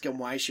ask him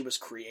why she was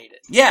created.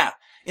 Yeah,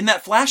 in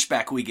that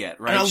flashback we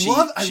get, right? And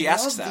She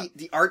asks that.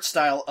 the art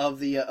style of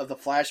the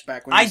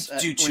flashback. When I he's,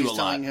 do too when he's a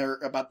telling lot. her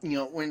about,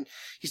 when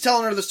he's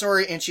telling her the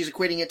story and she's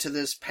equating it to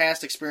this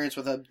past experience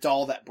with a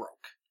doll that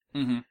broke.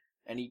 Mm-hmm.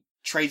 And he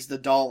trades the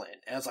doll in.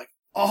 And I was like,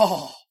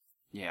 oh.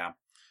 Yeah.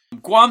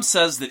 Guam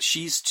says that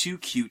she's too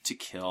cute to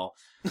kill,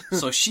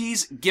 so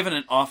she's given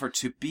an offer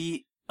to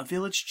be a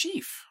village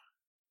chief.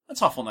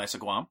 That's awful nice of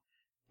Guam.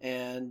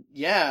 And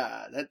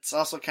yeah, that's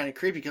also kind of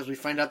creepy because we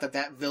find out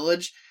that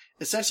village,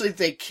 essentially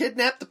they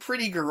kidnap the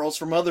pretty girls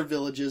from other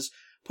villages,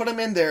 put them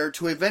in there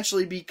to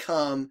eventually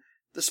become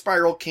the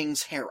Spiral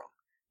King's harem.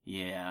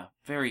 Yeah,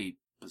 very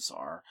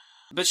bizarre.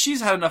 But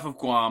she's had enough of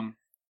Guam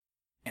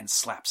and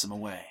slaps him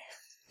away.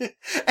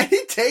 And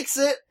he takes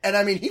it, and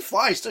I mean, he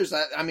flies too. So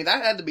that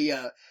had to be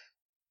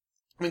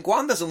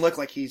Guam doesn't look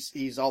like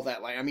he's all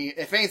that light. I mean,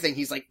 if anything,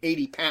 he's like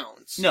 80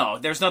 pounds. No,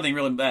 there's nothing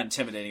really that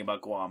intimidating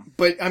about Guam.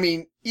 But, I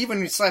mean, even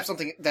when you slap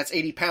something that's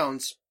 80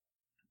 pounds,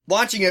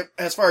 launching it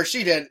as far as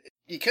she did,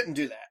 you couldn't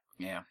do that.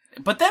 Yeah.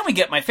 But then we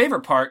get my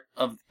favorite part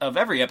of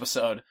every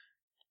episode,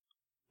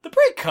 the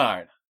break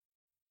card.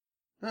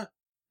 Huh.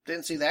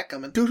 Didn't see that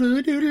coming.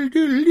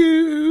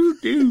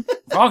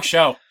 Wrong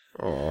show.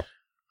 Oh,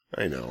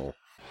 I know.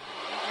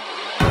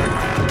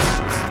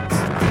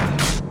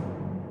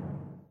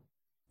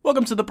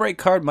 Welcome to the break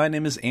card. My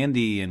name is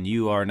Andy, and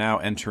you are now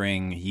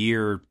entering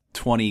year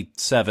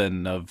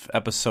 27 of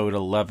episode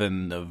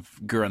 11 of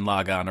Gurren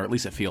Lagann, or at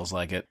least it feels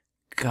like it.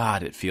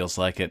 God, it feels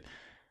like it.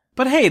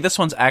 But hey, this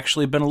one's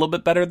actually been a little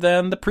bit better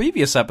than the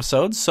previous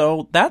episodes,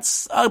 so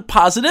that's a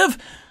positive.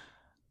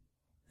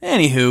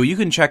 Anywho, you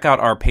can check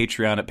out our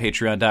Patreon at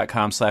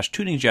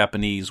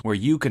patreon.com/tuningjapanese, where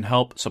you can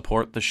help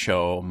support the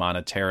show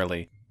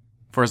monetarily.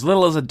 For as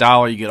little as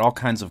 $1, you get all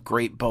kinds of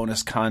great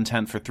bonus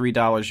content. For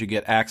 $3, you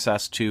get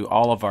access to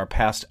all of our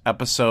past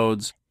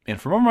episodes. And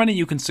for more money,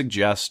 you can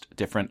suggest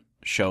different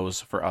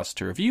shows for us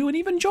to review and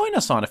even join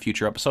us on a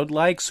future episode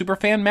like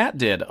Superfan Matt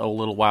did a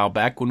little while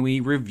back when we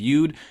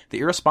reviewed The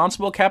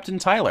Irresponsible Captain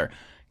Tyler.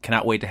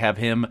 Cannot wait to have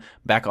him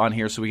back on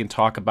here so we can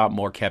talk about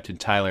more Captain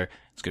Tyler.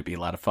 It's going to be a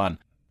lot of fun.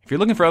 If you're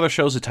looking for other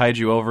shows to tide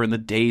you over in the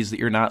days that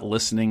you're not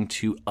listening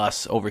to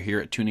us over here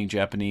at Tuning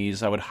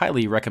Japanese, I would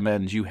highly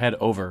recommend you head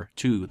over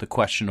to the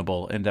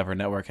Questionable Endeavor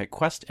Network at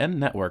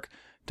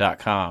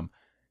questendnetwork.com.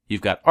 You've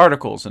got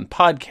articles and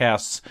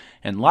podcasts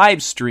and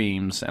live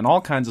streams and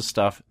all kinds of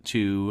stuff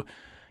to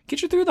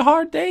get you through the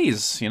hard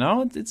days. You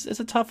know, it's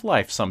a tough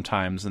life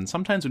sometimes, and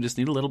sometimes we just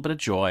need a little bit of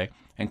joy.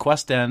 And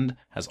Quest End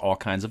has all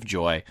kinds of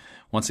joy.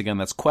 Once again,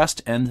 that's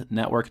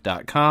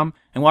questendnetwork.com.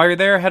 And while you're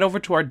there, head over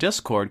to our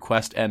Discord,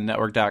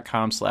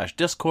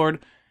 questendnetwork.com/Discord,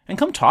 and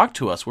come talk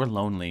to us. We're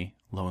lonely,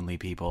 lonely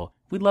people.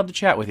 We'd love to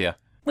chat with you.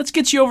 Let's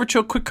get you over to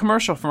a quick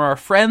commercial from our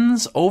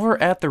friends over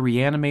at the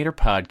Reanimator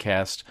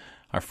Podcast.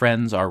 Our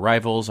friends, our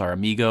rivals, our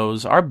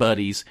amigos, our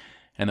buddies,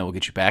 and then we'll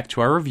get you back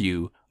to our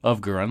review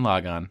of Gurren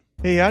Lagann.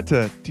 Hey,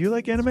 Yatta, do you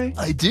like anime?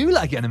 I do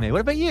like anime. What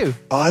about you?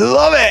 I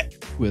love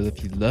it! Well,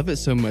 if you love it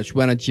so much,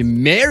 why don't you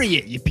marry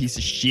it, you piece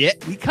of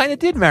shit? We kind of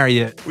did marry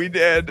it. We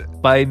did.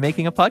 By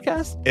making a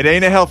podcast? It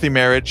ain't a healthy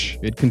marriage.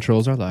 It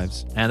controls our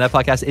lives. And that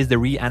podcast is the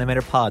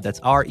Reanimator Pod. That's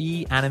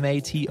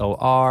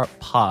Reanimator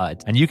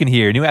Pod. And you can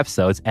hear new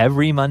episodes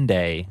every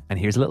Monday. And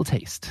here's a little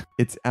taste.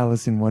 It's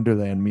Alice in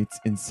Wonderland meets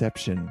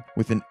Inception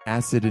with an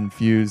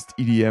acid-infused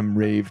EDM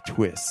rave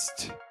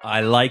twist.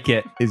 I like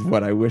it. Is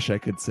what I wish I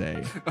could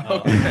say.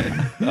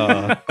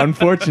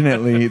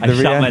 Unfortunately, I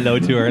shot my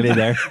load too early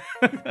there.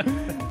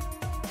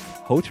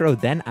 Hotaro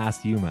then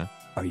asked Yuma,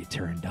 "Are you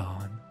turned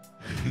on?"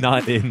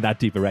 Not in that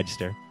deep a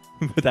register,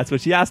 but that's what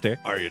she asked her.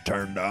 Are you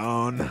turned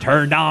on?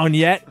 Turned on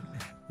yet?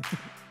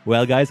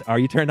 Well, guys, are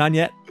you turned on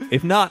yet?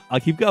 If not, I'll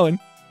keep going.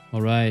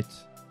 All right.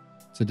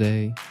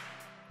 Today,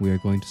 we are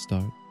going to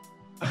start.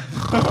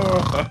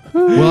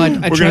 We're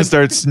going to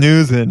start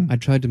snoozing. I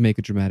tried to make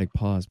a dramatic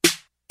pause.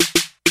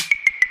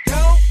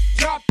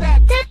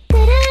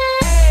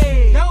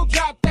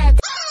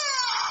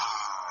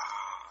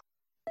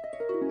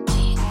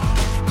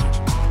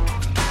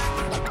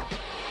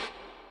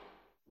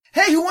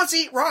 Hey, who wants to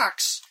eat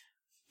rocks?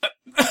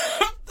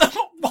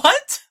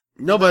 What?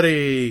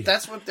 Nobody.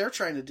 That's what they're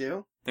trying to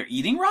do. They're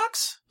eating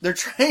rocks? They're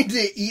trying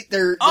to eat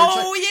their...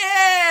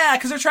 yeah!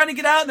 Because they're trying to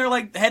get out and they're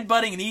like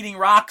headbutting and eating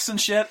rocks and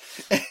shit.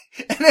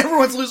 And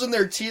everyone's losing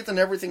their teeth and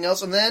everything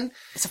else. And then...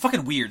 It's a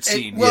fucking weird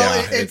scene.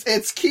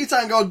 It's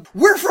Kitan going,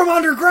 "We're from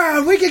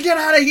underground! We can get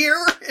out of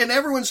here!" And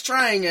everyone's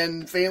trying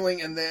and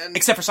failing and then...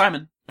 Except for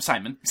Simon.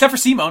 Except for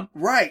Simone.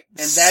 Right.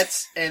 And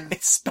that's... and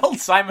It's spelled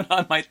Simon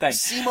on my thing.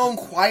 Simone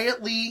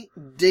quietly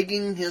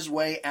digging his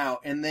way out.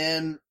 And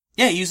then...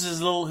 Yeah, he uses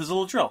his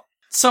little drill.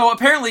 So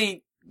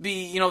apparently...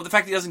 the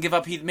fact that he doesn't give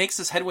up, he makes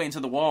this headway into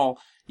the wall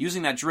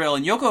using that drill.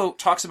 And Yoko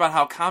talks about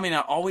how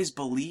Kamina always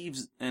believed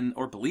in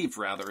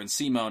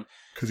Simone.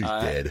 Because he's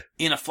dead.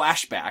 In a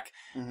flashback,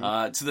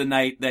 to the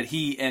night that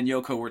he and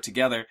Yoko were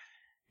together.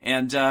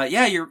 And,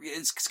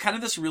 it's kind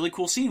of this really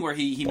cool scene where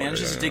he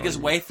manages to dig his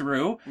way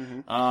through,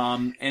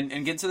 and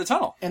get into the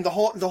tunnel. And the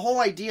whole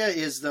idea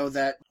is, though,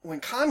 that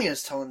when Kamiya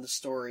is telling the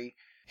story,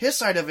 his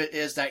side of it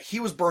is that he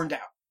was burned out.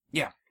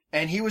 Yeah.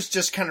 And he was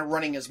just kind of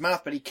running his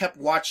mouth, but he kept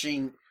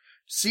watching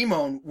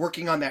Simone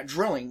working on that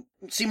drilling.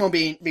 Simone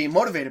being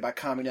motivated by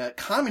Kamina.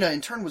 Kamina,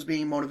 in turn, was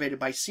being motivated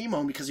by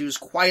Simone because he was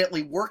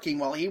quietly working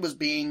while he was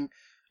being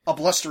a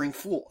blustering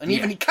fool. And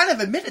even he kind of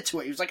admitted to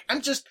it. He was like, I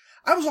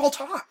was all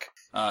talk.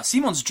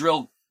 Simone's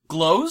drill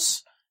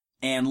glows,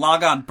 and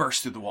Logon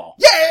bursts through the wall.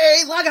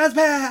 Yay! Logon's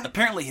back!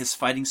 Apparently his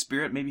fighting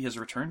spirit maybe has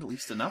returned at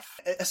least enough.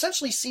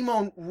 Essentially,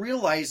 Simone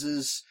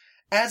realizes,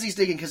 as he's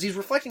digging, because he's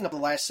reflecting up the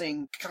last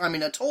thing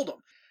Kamina told him.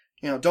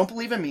 Don't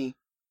believe in me.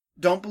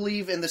 Don't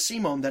believe in the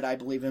Simone that I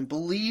believe in.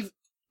 Believe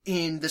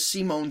in the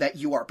Simone that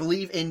you are.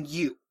 Believe in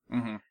you.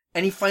 Mm-hmm.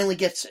 And he finally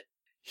gets it.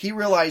 He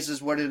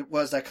realizes what it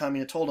was that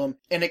Kamina told him,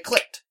 and it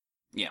clicked.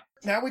 Yeah.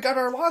 Now we got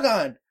our log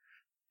on.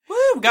 Woo!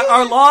 We got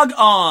our log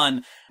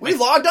on! We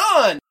logged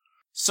on!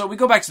 So we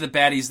go back to the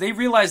baddies. They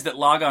realize that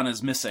Logon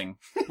is missing,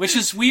 which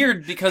is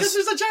weird because... This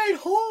is a giant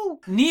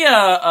hole!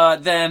 Nia,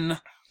 then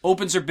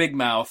opens her big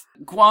mouth.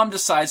 Guam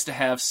decides to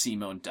have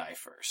Simone die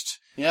first.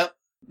 Yep.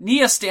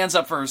 Nia stands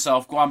up for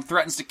herself. Guam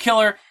threatens to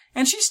kill her,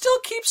 and she still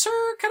keeps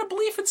her kind of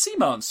belief in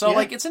Simone. So,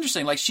 it's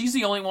interesting. She's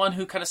the only one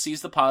who kind of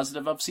sees the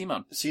positive of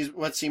Simone. Sees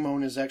what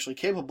Simone is actually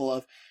capable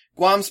of.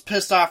 Guam's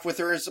pissed off with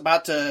her, is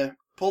about to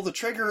pull the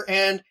trigger,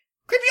 and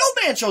creepy old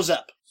man shows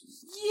up.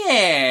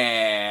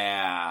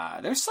 Yeah.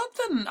 There's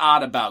something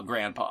odd about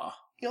Grandpa.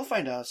 You'll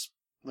find out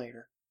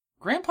later.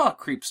 Grandpa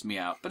creeps me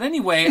out. But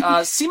anyway,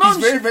 Simone...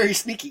 He's very, very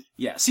sneaky.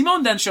 Yeah,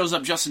 Simone then shows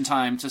up just in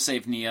time to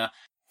save Nia.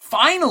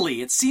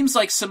 Finally, it seems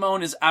like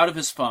Simone is out of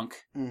his funk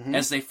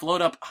as they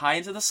float up high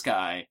into the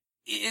sky.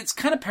 It's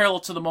kind of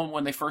parallel to the moment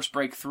when they first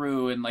break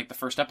through in the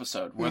first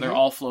episode, where they're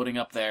all floating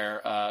up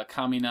there,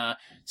 Kamina,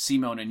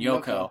 Simone, and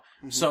Yoko.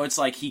 So it's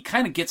like he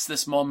kind of gets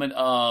this moment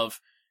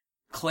of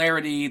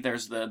clarity.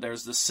 There's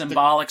the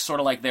symbolic sort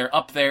of they're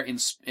up there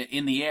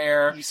in the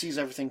air. He sees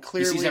everything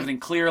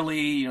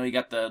clearly. You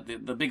got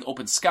the big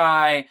open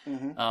sky,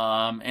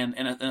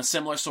 and a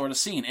similar sort of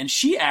scene. And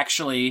she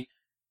actually...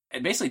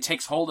 It basically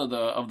takes hold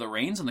of the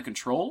reins and the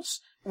controls.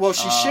 Well,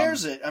 she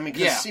shares it. I mean,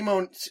 because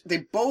Simone, they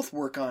both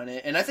work on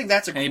it, and I think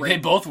that's a great... They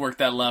both work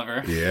that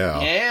lever. Yeah.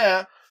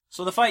 Yeah.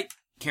 So the fight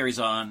carries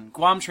on.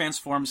 Guam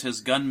transforms his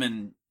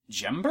gunman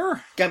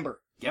Gember? Gember.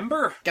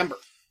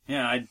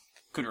 Yeah, I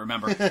couldn't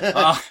remember.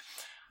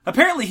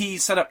 Apparently he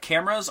set up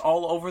cameras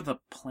all over the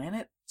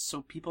planet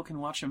so people can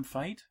watch him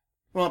fight.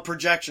 Well,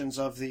 projections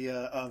of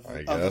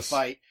the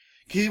fight.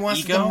 He wants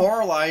Ego? to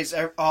demoralize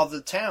all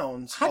the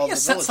towns. How do you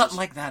set something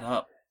like that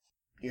up?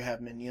 You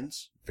have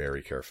minions.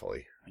 Very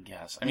carefully. I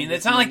guess. I mean,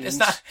 it's not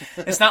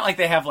like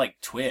they have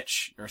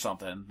Twitch or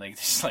something. They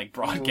just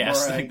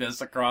broadcast like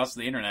this across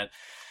the internet.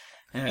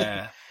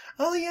 Yeah.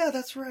 Oh yeah,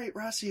 that's right,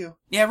 Rasu.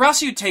 Yeah,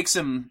 Rasu takes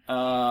him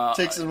on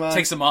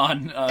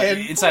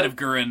inside of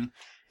Gurren.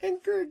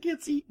 And Gurren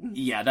gets eaten.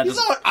 Yeah, that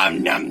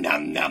doesn't... nom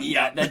nom nom.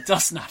 Yeah, that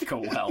does not go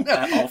well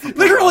at all for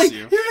literally,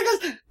 Rasu. here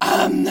it goes.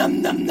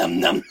 Nom nom nom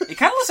nom. It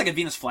kind of looks like a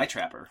Venus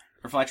flytrap,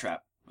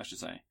 I should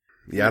say.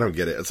 Yeah, I don't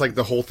get it. It's like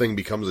the whole thing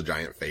becomes a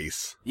giant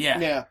face. Yeah.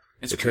 Yeah.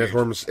 It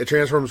transforms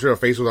from a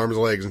face with arms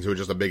and legs into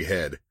just a big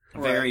head.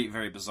 Very,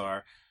 very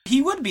bizarre.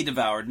 He would be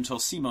devoured until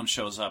Simone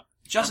shows up,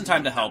 just in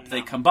time to help.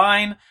 They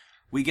combine.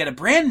 We get a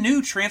brand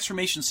new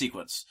transformation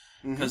sequence.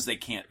 Because they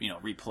can't,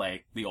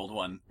 replay the old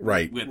one.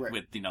 Right.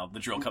 With the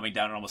drill coming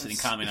down and almost hitting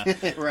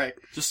Kamina. Right.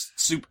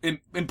 Just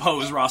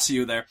impose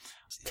Rasu there.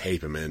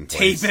 Tape him in.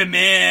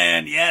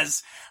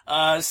 Yes.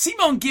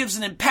 Simone gives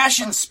an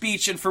impassioned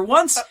speech, and for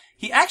once,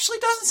 he actually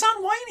doesn't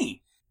sound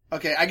whiny.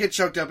 Okay, I get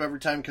choked up every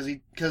time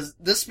because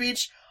this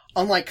speech,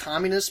 unlike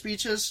Kamina's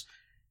speeches,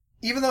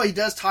 even though he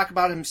does talk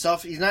about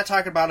himself, he's not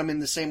talking about him in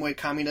the same way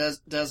Kamina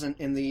doesn't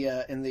in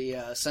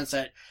the sense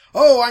that,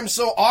 oh, I'm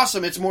so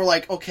awesome. It's more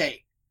like,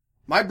 okay,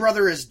 my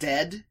brother is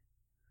dead,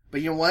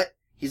 but you know what?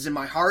 He's in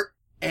my heart,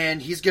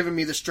 and he's given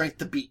me the strength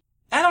to beat.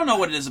 I don't know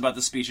what it is about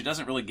the speech. It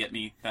doesn't really get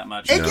me that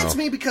much. It gets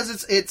me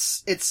because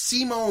it's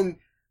Simone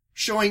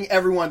showing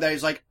everyone that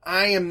he's like,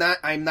 I'm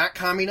not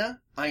Kamina,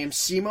 I am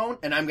Simone,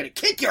 and I'm gonna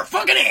kick your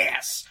fucking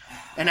ass!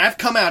 And I've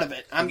come out of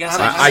it. I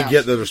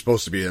get that there's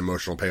supposed to be an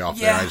emotional payoff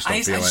there.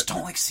 I just don't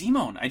don't like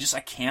Simone. I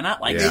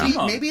cannot like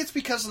Simone. Maybe it's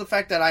because of the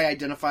fact that I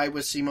identify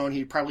with Simone.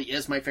 He probably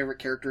is my favorite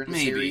character in the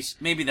series.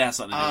 Maybe that's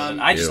something to do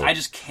with it. I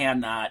just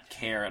cannot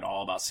care at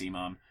all about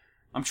Simone.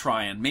 I'm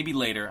trying. Maybe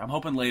later. I'm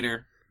hoping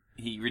later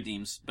he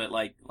redeems. But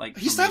like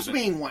he stops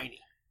being whiny.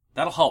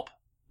 That'll help.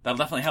 That'll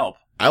definitely help.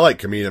 I like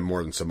Kamina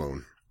more than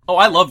Simone. Oh,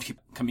 I loved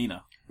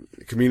Kamina.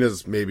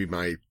 Kamina's maybe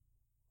my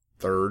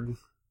third.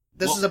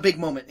 This is a big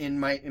moment in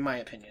my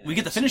opinion. We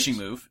get the finishing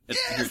move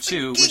here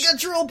too, Giga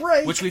Drill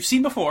Break, which we've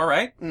seen before,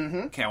 right?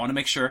 Mm-hmm. Okay, I want to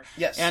make sure.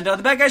 Yes. And the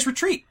bad guys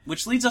retreat,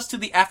 which leads us to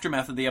the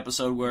aftermath of the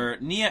episode where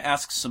Nia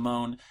asks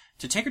Simone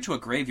to take her to a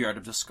graveyard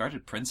of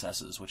discarded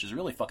princesses, which is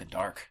really fucking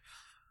dark.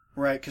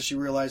 Right, because she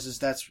realizes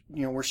that's,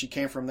 where she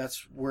came from.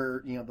 That's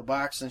where, the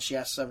box, and she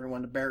asks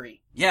everyone to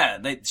bury. Yeah,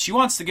 she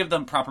wants to give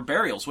them proper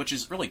burials, which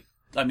is really,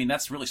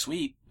 that's really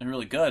sweet and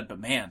really good, but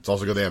man. It's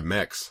also good they have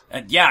mechs.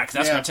 Yeah, because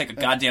that's going to take a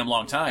goddamn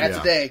long time. That's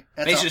a day.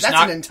 That's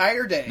an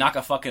entire day. Knock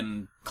a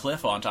fucking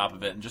cliff on top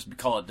of it and just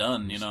call it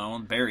done,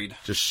 and buried.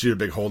 Just shoot a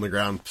big hole in the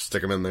ground,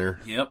 stick them in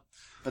there. Yep.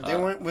 But they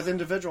went with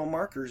individual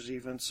markers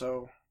even,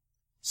 so...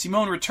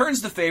 Simone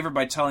returns the favor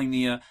by telling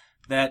Nia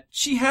that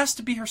she has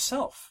to be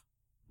herself.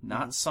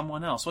 Not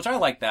someone else, which I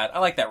like that. I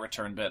like that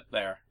return bit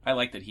there. I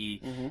like that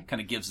he kind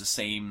of gives the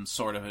same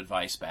sort of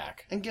advice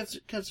back. And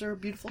gives her a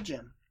beautiful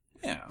gem.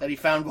 Yeah. That he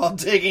found while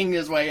digging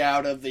his way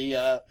out of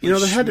the,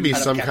 there had to be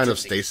some kind of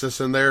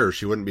stasis in there or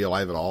she wouldn't be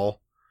alive at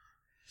all.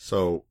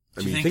 So,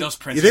 you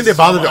think they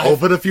bothered to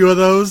open a few of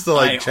those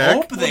to check? I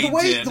hope they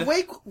did. The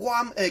way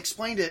Guam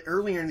explained it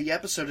earlier in the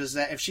episode is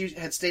that if she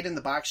had stayed in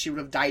the box, she would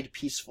have died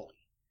peacefully.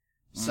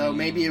 So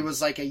maybe it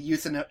was like a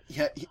euthanasia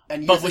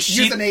box.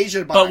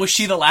 But was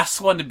she the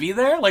last one to be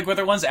there? Were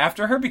there ones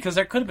after her? Because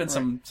there could have been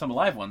some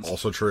alive ones.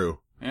 Also true.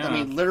 Yeah. I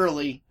mean,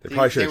 literally, they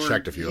probably should have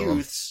checked a few of them.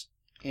 Youths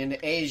in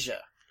Asia.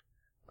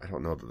 I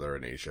don't know that they're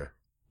in Asia.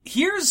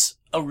 Here's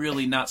a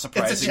really not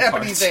surprising It's a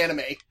Japanese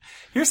anime.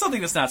 Here's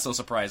something that's not so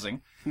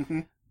surprising.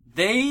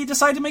 They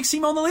decide to make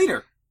Simone the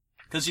leader.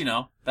 Because,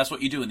 that's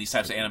what you do in these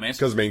types of animes.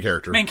 Because main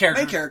character. Main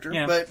character,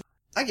 yeah. But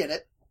I get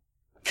it.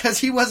 Because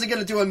he wasn't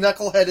going to do a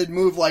knuckleheaded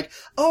move like,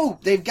 oh,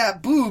 they've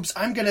got boobs,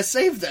 I'm going to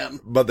save them.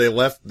 But they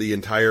left the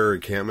entire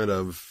encampment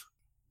of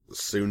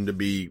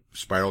soon-to-be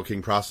Spiral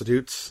King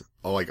prostitutes,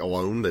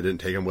 alone. They didn't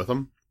take them with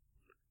them.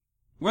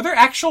 Were there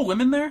actual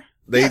women there?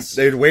 They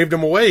waved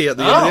them away at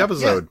the end of the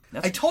episode.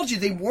 Yeah. I told you,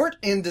 they weren't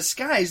in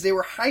disguise. They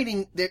were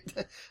hiding. The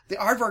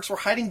aardvarks were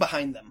hiding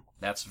behind them.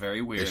 That's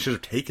very weird. They should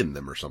have taken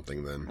them or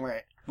something then.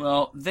 Right.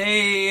 Well,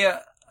 they're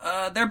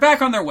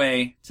back on their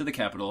way to the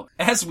capital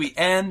as we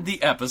end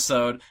the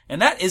episode.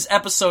 And that is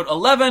episode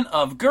 11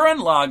 of Gurren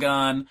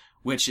Lagann,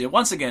 which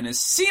once again is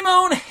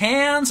Simone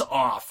Hands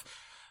Off.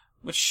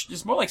 Which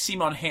is more like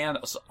Simone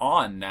Hands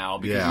On now,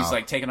 because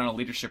he's taking on a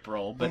leadership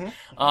role. But,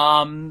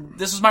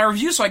 this is my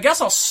review, so I guess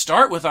I'll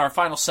start with our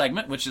final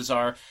segment, which is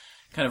our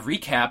kind of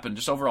recap and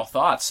just overall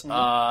thoughts.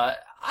 I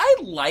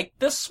like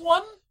this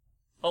one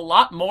a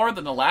lot more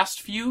than the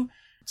last few.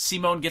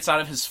 Simone gets out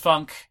of his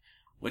funk,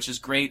 which is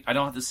great. I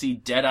don't have to see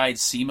dead-eyed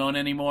Simone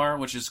anymore,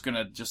 which is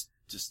gonna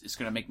it's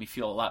gonna make me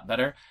feel a lot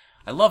better.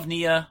 I love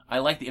Nia. I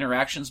like the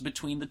interactions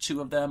between the two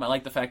of them. I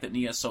like the fact that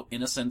Nia is so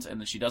innocent and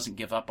that she doesn't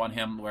give up on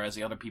him, whereas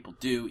the other people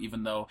do,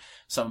 even though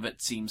some of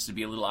it seems to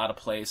be a little out of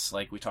place,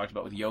 like we talked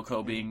about with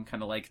Yoko being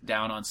kind of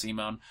down on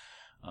Simone,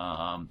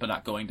 but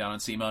not going down on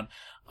Simone.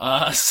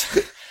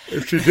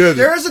 If she did,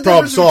 there is a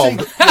problem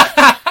solved.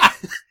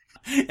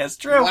 It's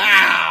true.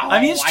 Wow. I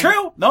mean, it's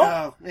true.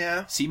 No.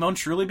 Yeah. Simone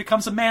truly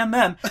becomes a man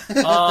then.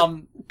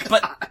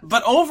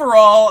 But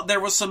overall, there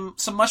was some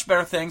much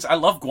better things. I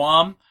love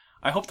Guam.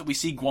 I hope that we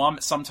see Guam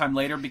at some time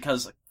later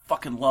because I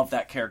fucking love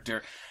that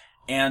character.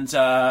 And, we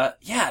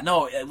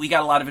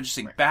got a lot of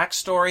interesting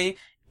backstory.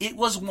 It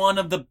was one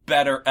of the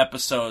better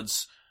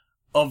episodes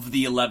of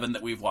the 11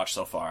 that we've watched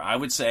so far. I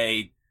would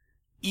say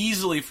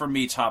easily for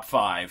me top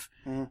 5,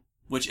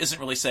 which isn't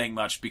really saying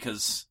much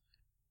because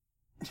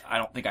I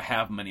don't think I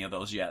have many of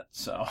those yet.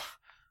 So,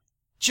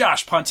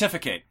 Josh,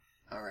 pontificate.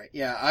 All right.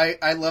 Yeah,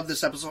 I love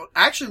this episode.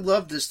 I actually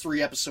love this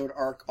 3-episode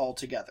arc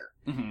altogether.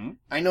 Mm-hmm.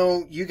 I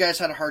know you guys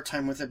had a hard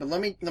time with it, but let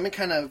me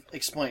kind of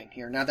explain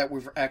here now that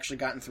we've actually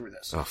gotten through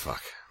this. Oh,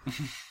 fuck.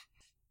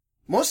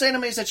 Most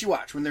animes that you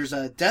watch, when there's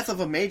a death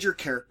of a major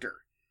character,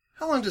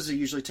 how long does it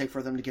usually take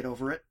for them to get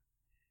over it?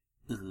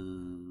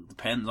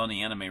 Depends on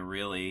the anime,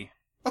 really.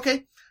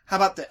 Okay, how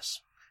about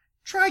this?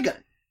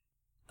 Trigun.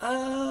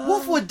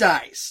 Wolfwood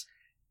dies.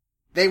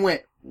 They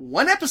went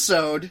 1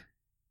 episode,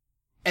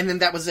 and then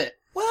that was it.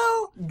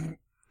 Well,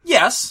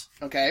 yes.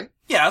 Okay.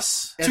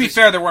 Yes. To be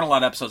fair, there weren't a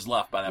lot of episodes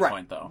left by that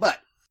point, though. But,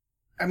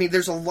 I mean,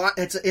 there's a lot,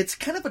 it's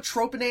kind of a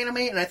trope in anime,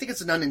 and I think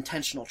it's an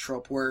unintentional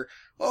trope where,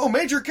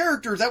 major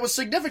character that was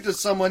significant to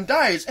someone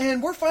dies,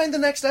 and we're fine the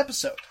next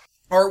episode.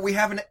 Or we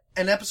have an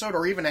episode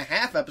or even a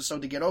half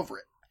episode to get over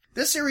it.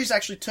 This series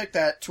actually took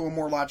that to a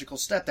more logical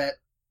step that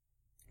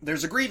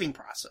there's a grieving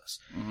process.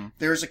 Mm-hmm.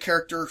 There's a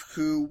character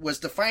who was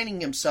defining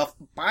himself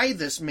by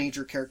this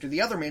major character.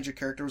 The other major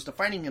character was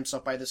defining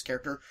himself by this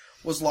character,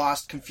 was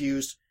lost,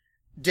 confused,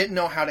 didn't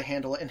know how to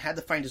handle it, and had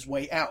to find his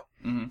way out.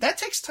 Mm-hmm. That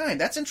takes time.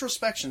 That's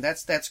introspection.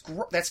 That's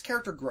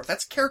character growth.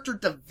 That's character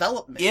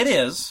development. It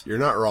is. You're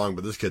not wrong,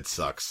 but this kid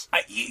sucks.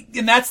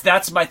 And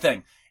that's my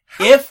thing.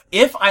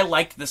 If I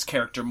liked this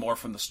character more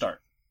from the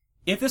start,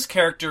 if this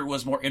character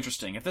was more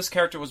interesting, if this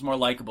character was more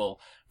likable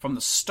from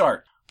the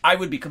start, I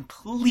would be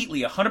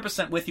completely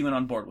 100% with you and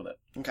on board with it.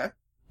 Okay.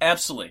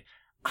 Absolutely.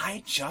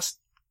 I just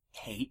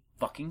hate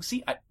fucking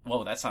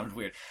Whoa, that sounded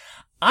weird.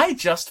 I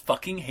just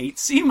fucking hate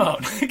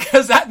Simone.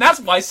 Because that's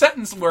why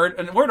sentence word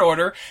and word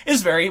order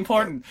is very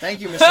important. Thank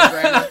you, Mr.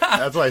 Grammar.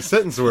 That's why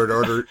sentence word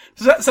order.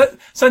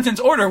 Sentence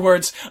order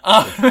words.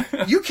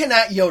 You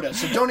cannot Yoda,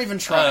 so don't even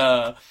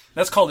try.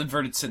 That's called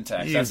inverted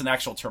syntax. That's an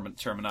actual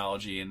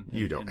terminology in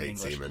You don't hate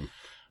English. semen.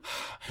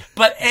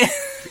 But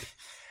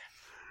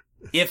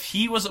if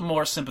he was a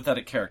more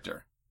sympathetic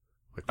character,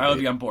 I would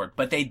be on board.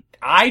 But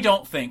I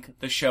don't think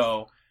the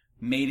show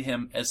made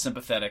him as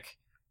sympathetic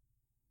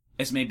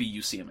as maybe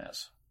you see him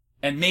as.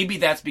 And maybe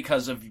that's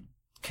because of a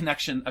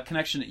connection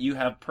that you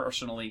have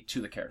personally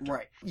to the character.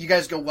 Right. You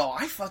guys go, well,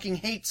 I fucking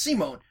hate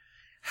Simone.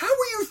 How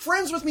were you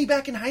friends with me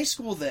back in high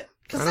school then?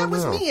 Because that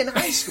was me in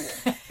high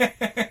school.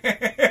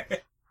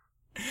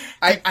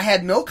 I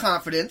had no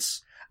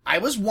confidence. I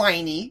was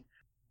whiny.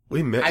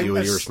 We met you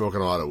when you were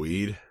smoking a lot of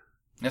weed.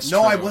 That's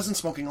no, true. I wasn't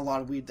smoking a lot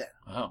of weed then.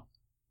 Oh.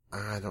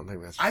 I don't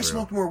think that's true. I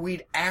smoked more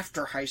weed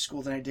after high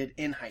school than I did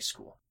in high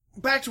school.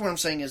 Back to what I'm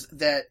saying is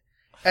that,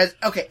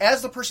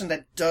 as the person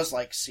that does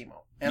like Simone,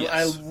 and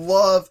yes.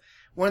 one of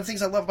the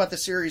things I love about the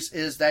series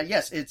is that,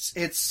 yes,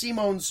 it's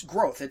Simone's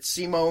growth. It's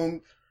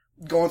Simone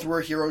going through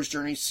her hero's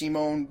journey,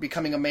 Simone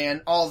becoming a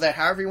man, all of that,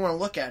 however you want to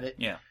look at it.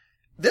 Yeah.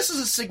 This is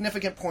a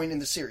significant point in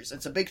the series.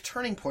 It's a big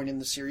turning point in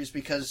the series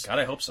because God,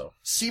 I hope so.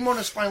 Simone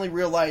has finally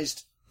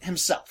realized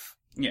himself.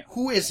 Yeah.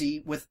 Who is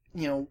he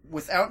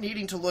without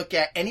needing to look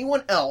at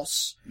anyone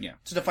else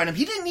to define him.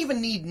 He didn't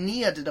even need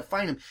Nia to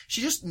define him.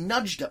 She just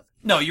nudged him.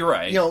 No, you're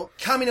right.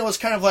 Kamina was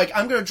kind of like,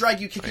 I'm going to drag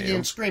you kicking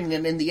and screaming,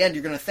 and in the end,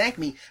 you're going to thank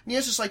me.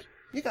 Nia's just like,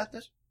 you got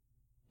this.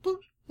 Boop,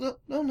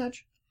 little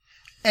nudge.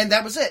 And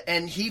that was it.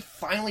 And he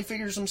finally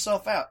figures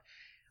himself out.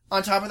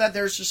 On top of that,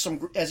 there's just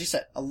some, as you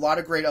said, a lot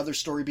of great other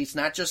story beats,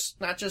 not just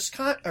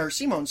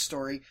Simone's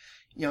story.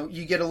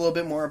 You get a little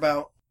bit more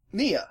about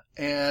Nia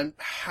and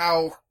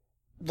how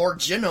Lord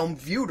Genome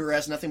viewed her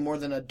as nothing more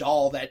than a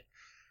doll that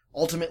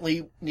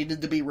ultimately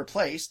needed to be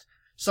replaced.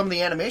 Some of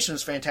the animation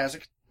is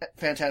fantastic.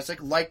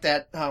 Like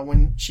that,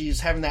 when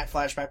she's having that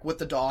flashback with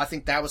the doll. I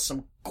think that was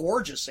some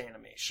gorgeous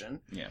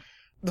animation. Yeah.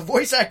 The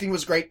voice acting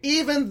was great.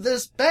 Even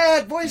this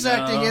bad voice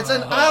acting, it's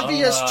an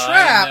obvious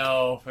trap. I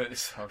know, but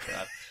it's, oh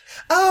God.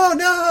 Oh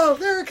no,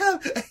 there it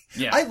comes.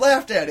 Yeah. I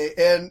laughed at it,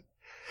 and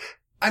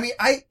I mean,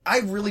 I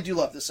really do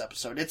love this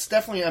episode. It's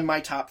definitely on my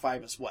top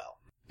 5 as well.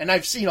 And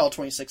I've seen all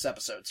 26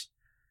 episodes.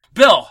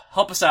 Bill,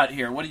 help us out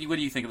here. What do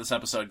you think of this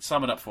episode?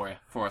 Sum it up for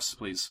us,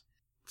 please.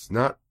 It's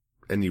not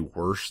any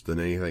worse than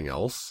anything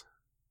else.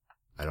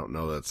 I don't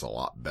know that it's a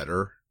lot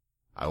better.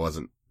 I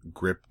wasn't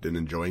gripped in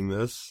enjoying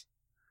this.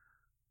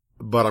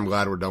 But I'm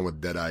glad we're done with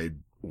dead-eyed,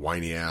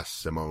 whiny-ass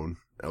Simone.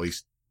 At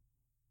least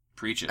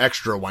preach it.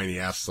 Extra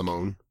whiny-ass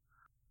Simone.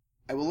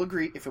 I will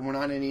agree, if it went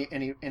on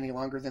any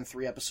longer than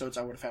 3 episodes,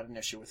 I would have had an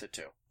issue with it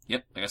too.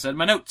 Yep, like I said in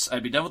my notes,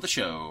 I'd be done with the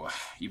show.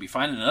 You'd be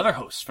finding another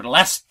host for the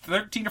last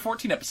 13 or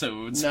 14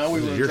 episodes. No,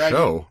 we were your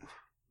show.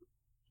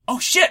 Oh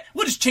shit!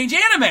 We'll just change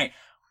anime!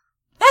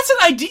 That's an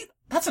idea!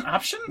 That's an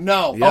option?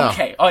 No. Yeah.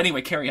 Okay. Oh,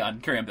 anyway, carry on,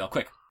 Bill,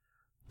 quick.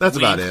 That's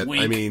Wink, about it.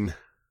 wink. I mean,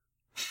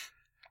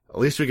 at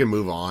least we can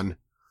move on.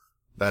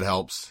 That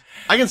helps.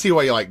 I can see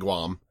why you like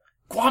Guam.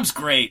 Guam's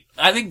great.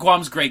 I think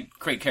Guam's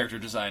great character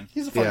design.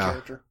 He's a fun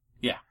character.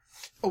 Yeah.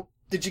 Oh,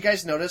 did you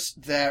guys notice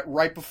that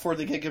right before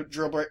the Giga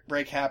drill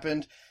break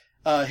happened,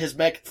 his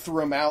mech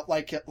threw him out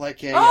like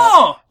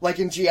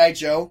in G.I.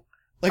 Joe?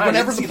 Like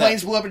whenever the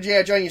planes blew up in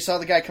G.I. Joe and you saw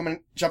the guy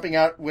jumping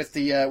out with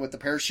the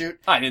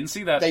parachute. I didn't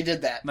see that. They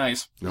did that.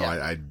 Nice. No, yeah.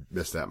 I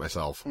missed that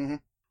myself. Mm-hmm.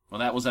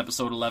 Well, that was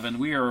episode 11.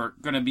 We are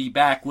going to be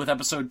back with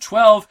episode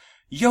 12.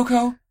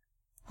 Yoko,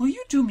 will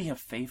you do me a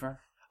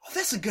favor? Oh,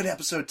 that's a good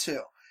episode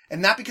too.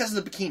 And not because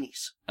of the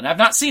bikinis. And I've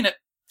not seen it,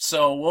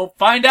 so we'll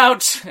find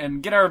out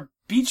and get our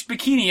beach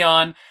bikini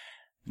on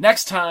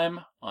next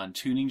time on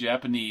Tuning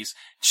Japanese.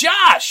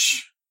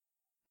 Josh!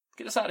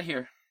 Get us out of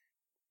here.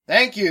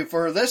 Thank you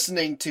for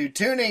listening to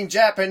Tuning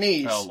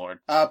Japanese. Oh, Lord.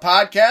 A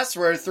podcast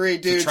where 3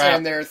 dudes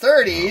in their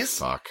 30s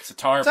fuck. It's a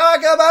tarp. Talk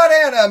about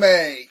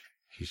anime.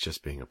 He's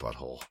just being a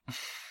butthole.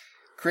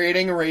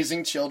 Creating and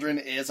raising children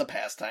is a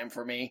pastime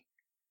for me.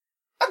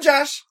 I'm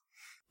Josh.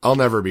 I'll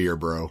never be your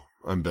bro.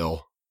 I'm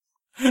Bill.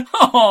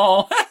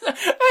 Oh,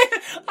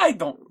 I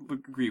don't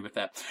agree with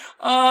that.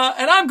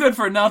 And I'm good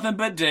for nothing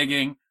but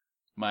digging.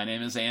 My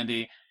name is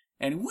Andy,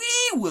 and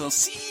we will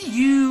see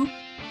you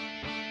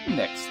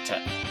next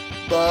time.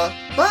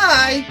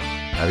 Bye.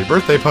 Happy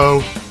birthday,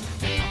 Poe.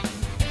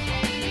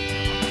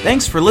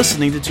 Thanks for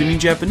listening to Tuning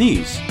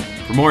Japanese.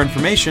 For more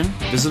information,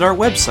 visit our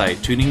website,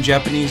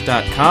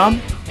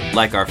 tuningjapanese.com,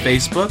 like our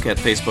Facebook at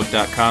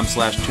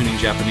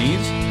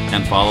facebook.com/tuningjapanese,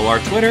 and follow our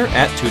Twitter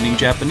at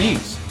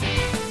tuningjapanese.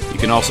 You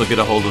can also get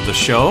a hold of the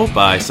show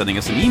by sending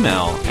us an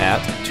email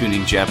at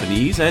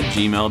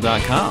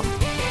tuningjapanese@gmail.com.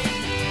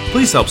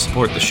 Please help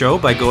support the show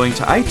by going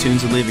to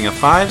iTunes and leaving a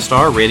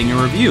 5-star rating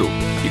and review.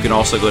 You can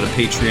also go to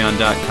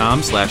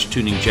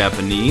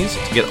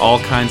patreon.com/tuningjapanese to get all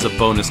kinds of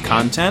bonus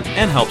content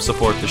and help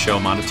support the show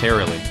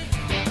monetarily.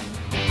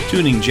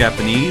 Tuning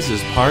Japanese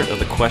is part of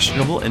the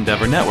Questionable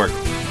Endeavor Network.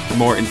 For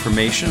more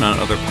information on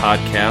other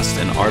podcasts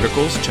and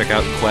articles, check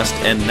out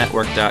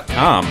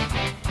questendnetwork.com.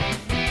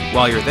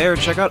 While you're there,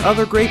 check out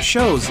other great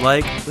shows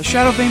like the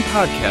Shadow Vane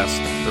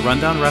Podcast, the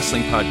Rundown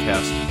Wrestling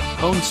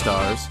Podcast, Bone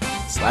Stars,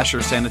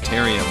 Slasher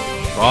Sanitarium,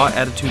 Raw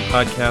Attitude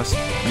Podcast,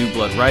 New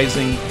Blood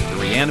Rising, the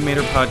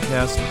Reanimator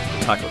Podcast,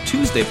 the Taco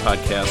Tuesday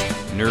Podcast,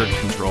 Nerd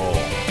Control,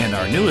 and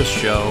our newest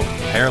show,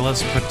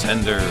 Hairless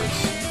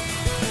Pretenders.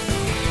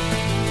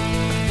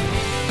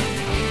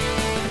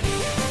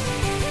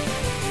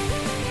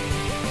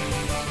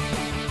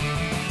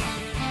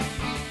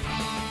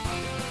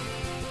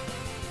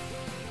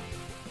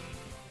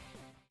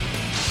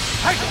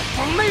 I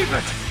don't believe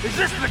it! Is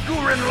this the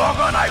Gurren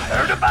Lagann I've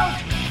heard about?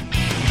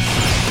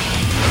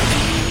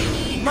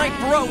 My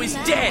bro is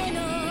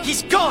dead!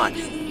 He's gone!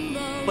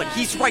 But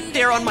he's right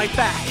there on my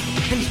back,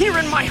 and here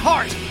in my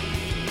heart!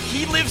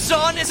 He lives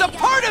on as a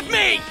part of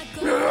me!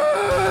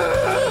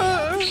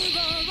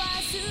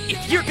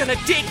 If you're gonna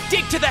dig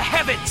to the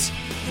heavens!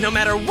 No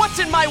matter what's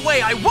in my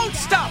way, I won't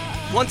stop!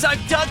 Once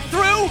I've dug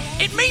through,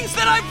 it means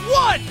that I've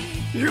won!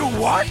 You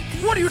what?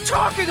 What are you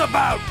talking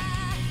about?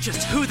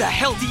 Just who the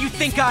hell do you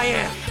think I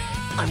am?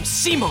 I'm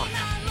Simon.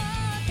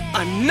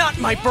 I'm not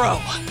my bro.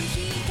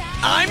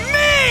 I'm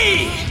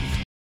me!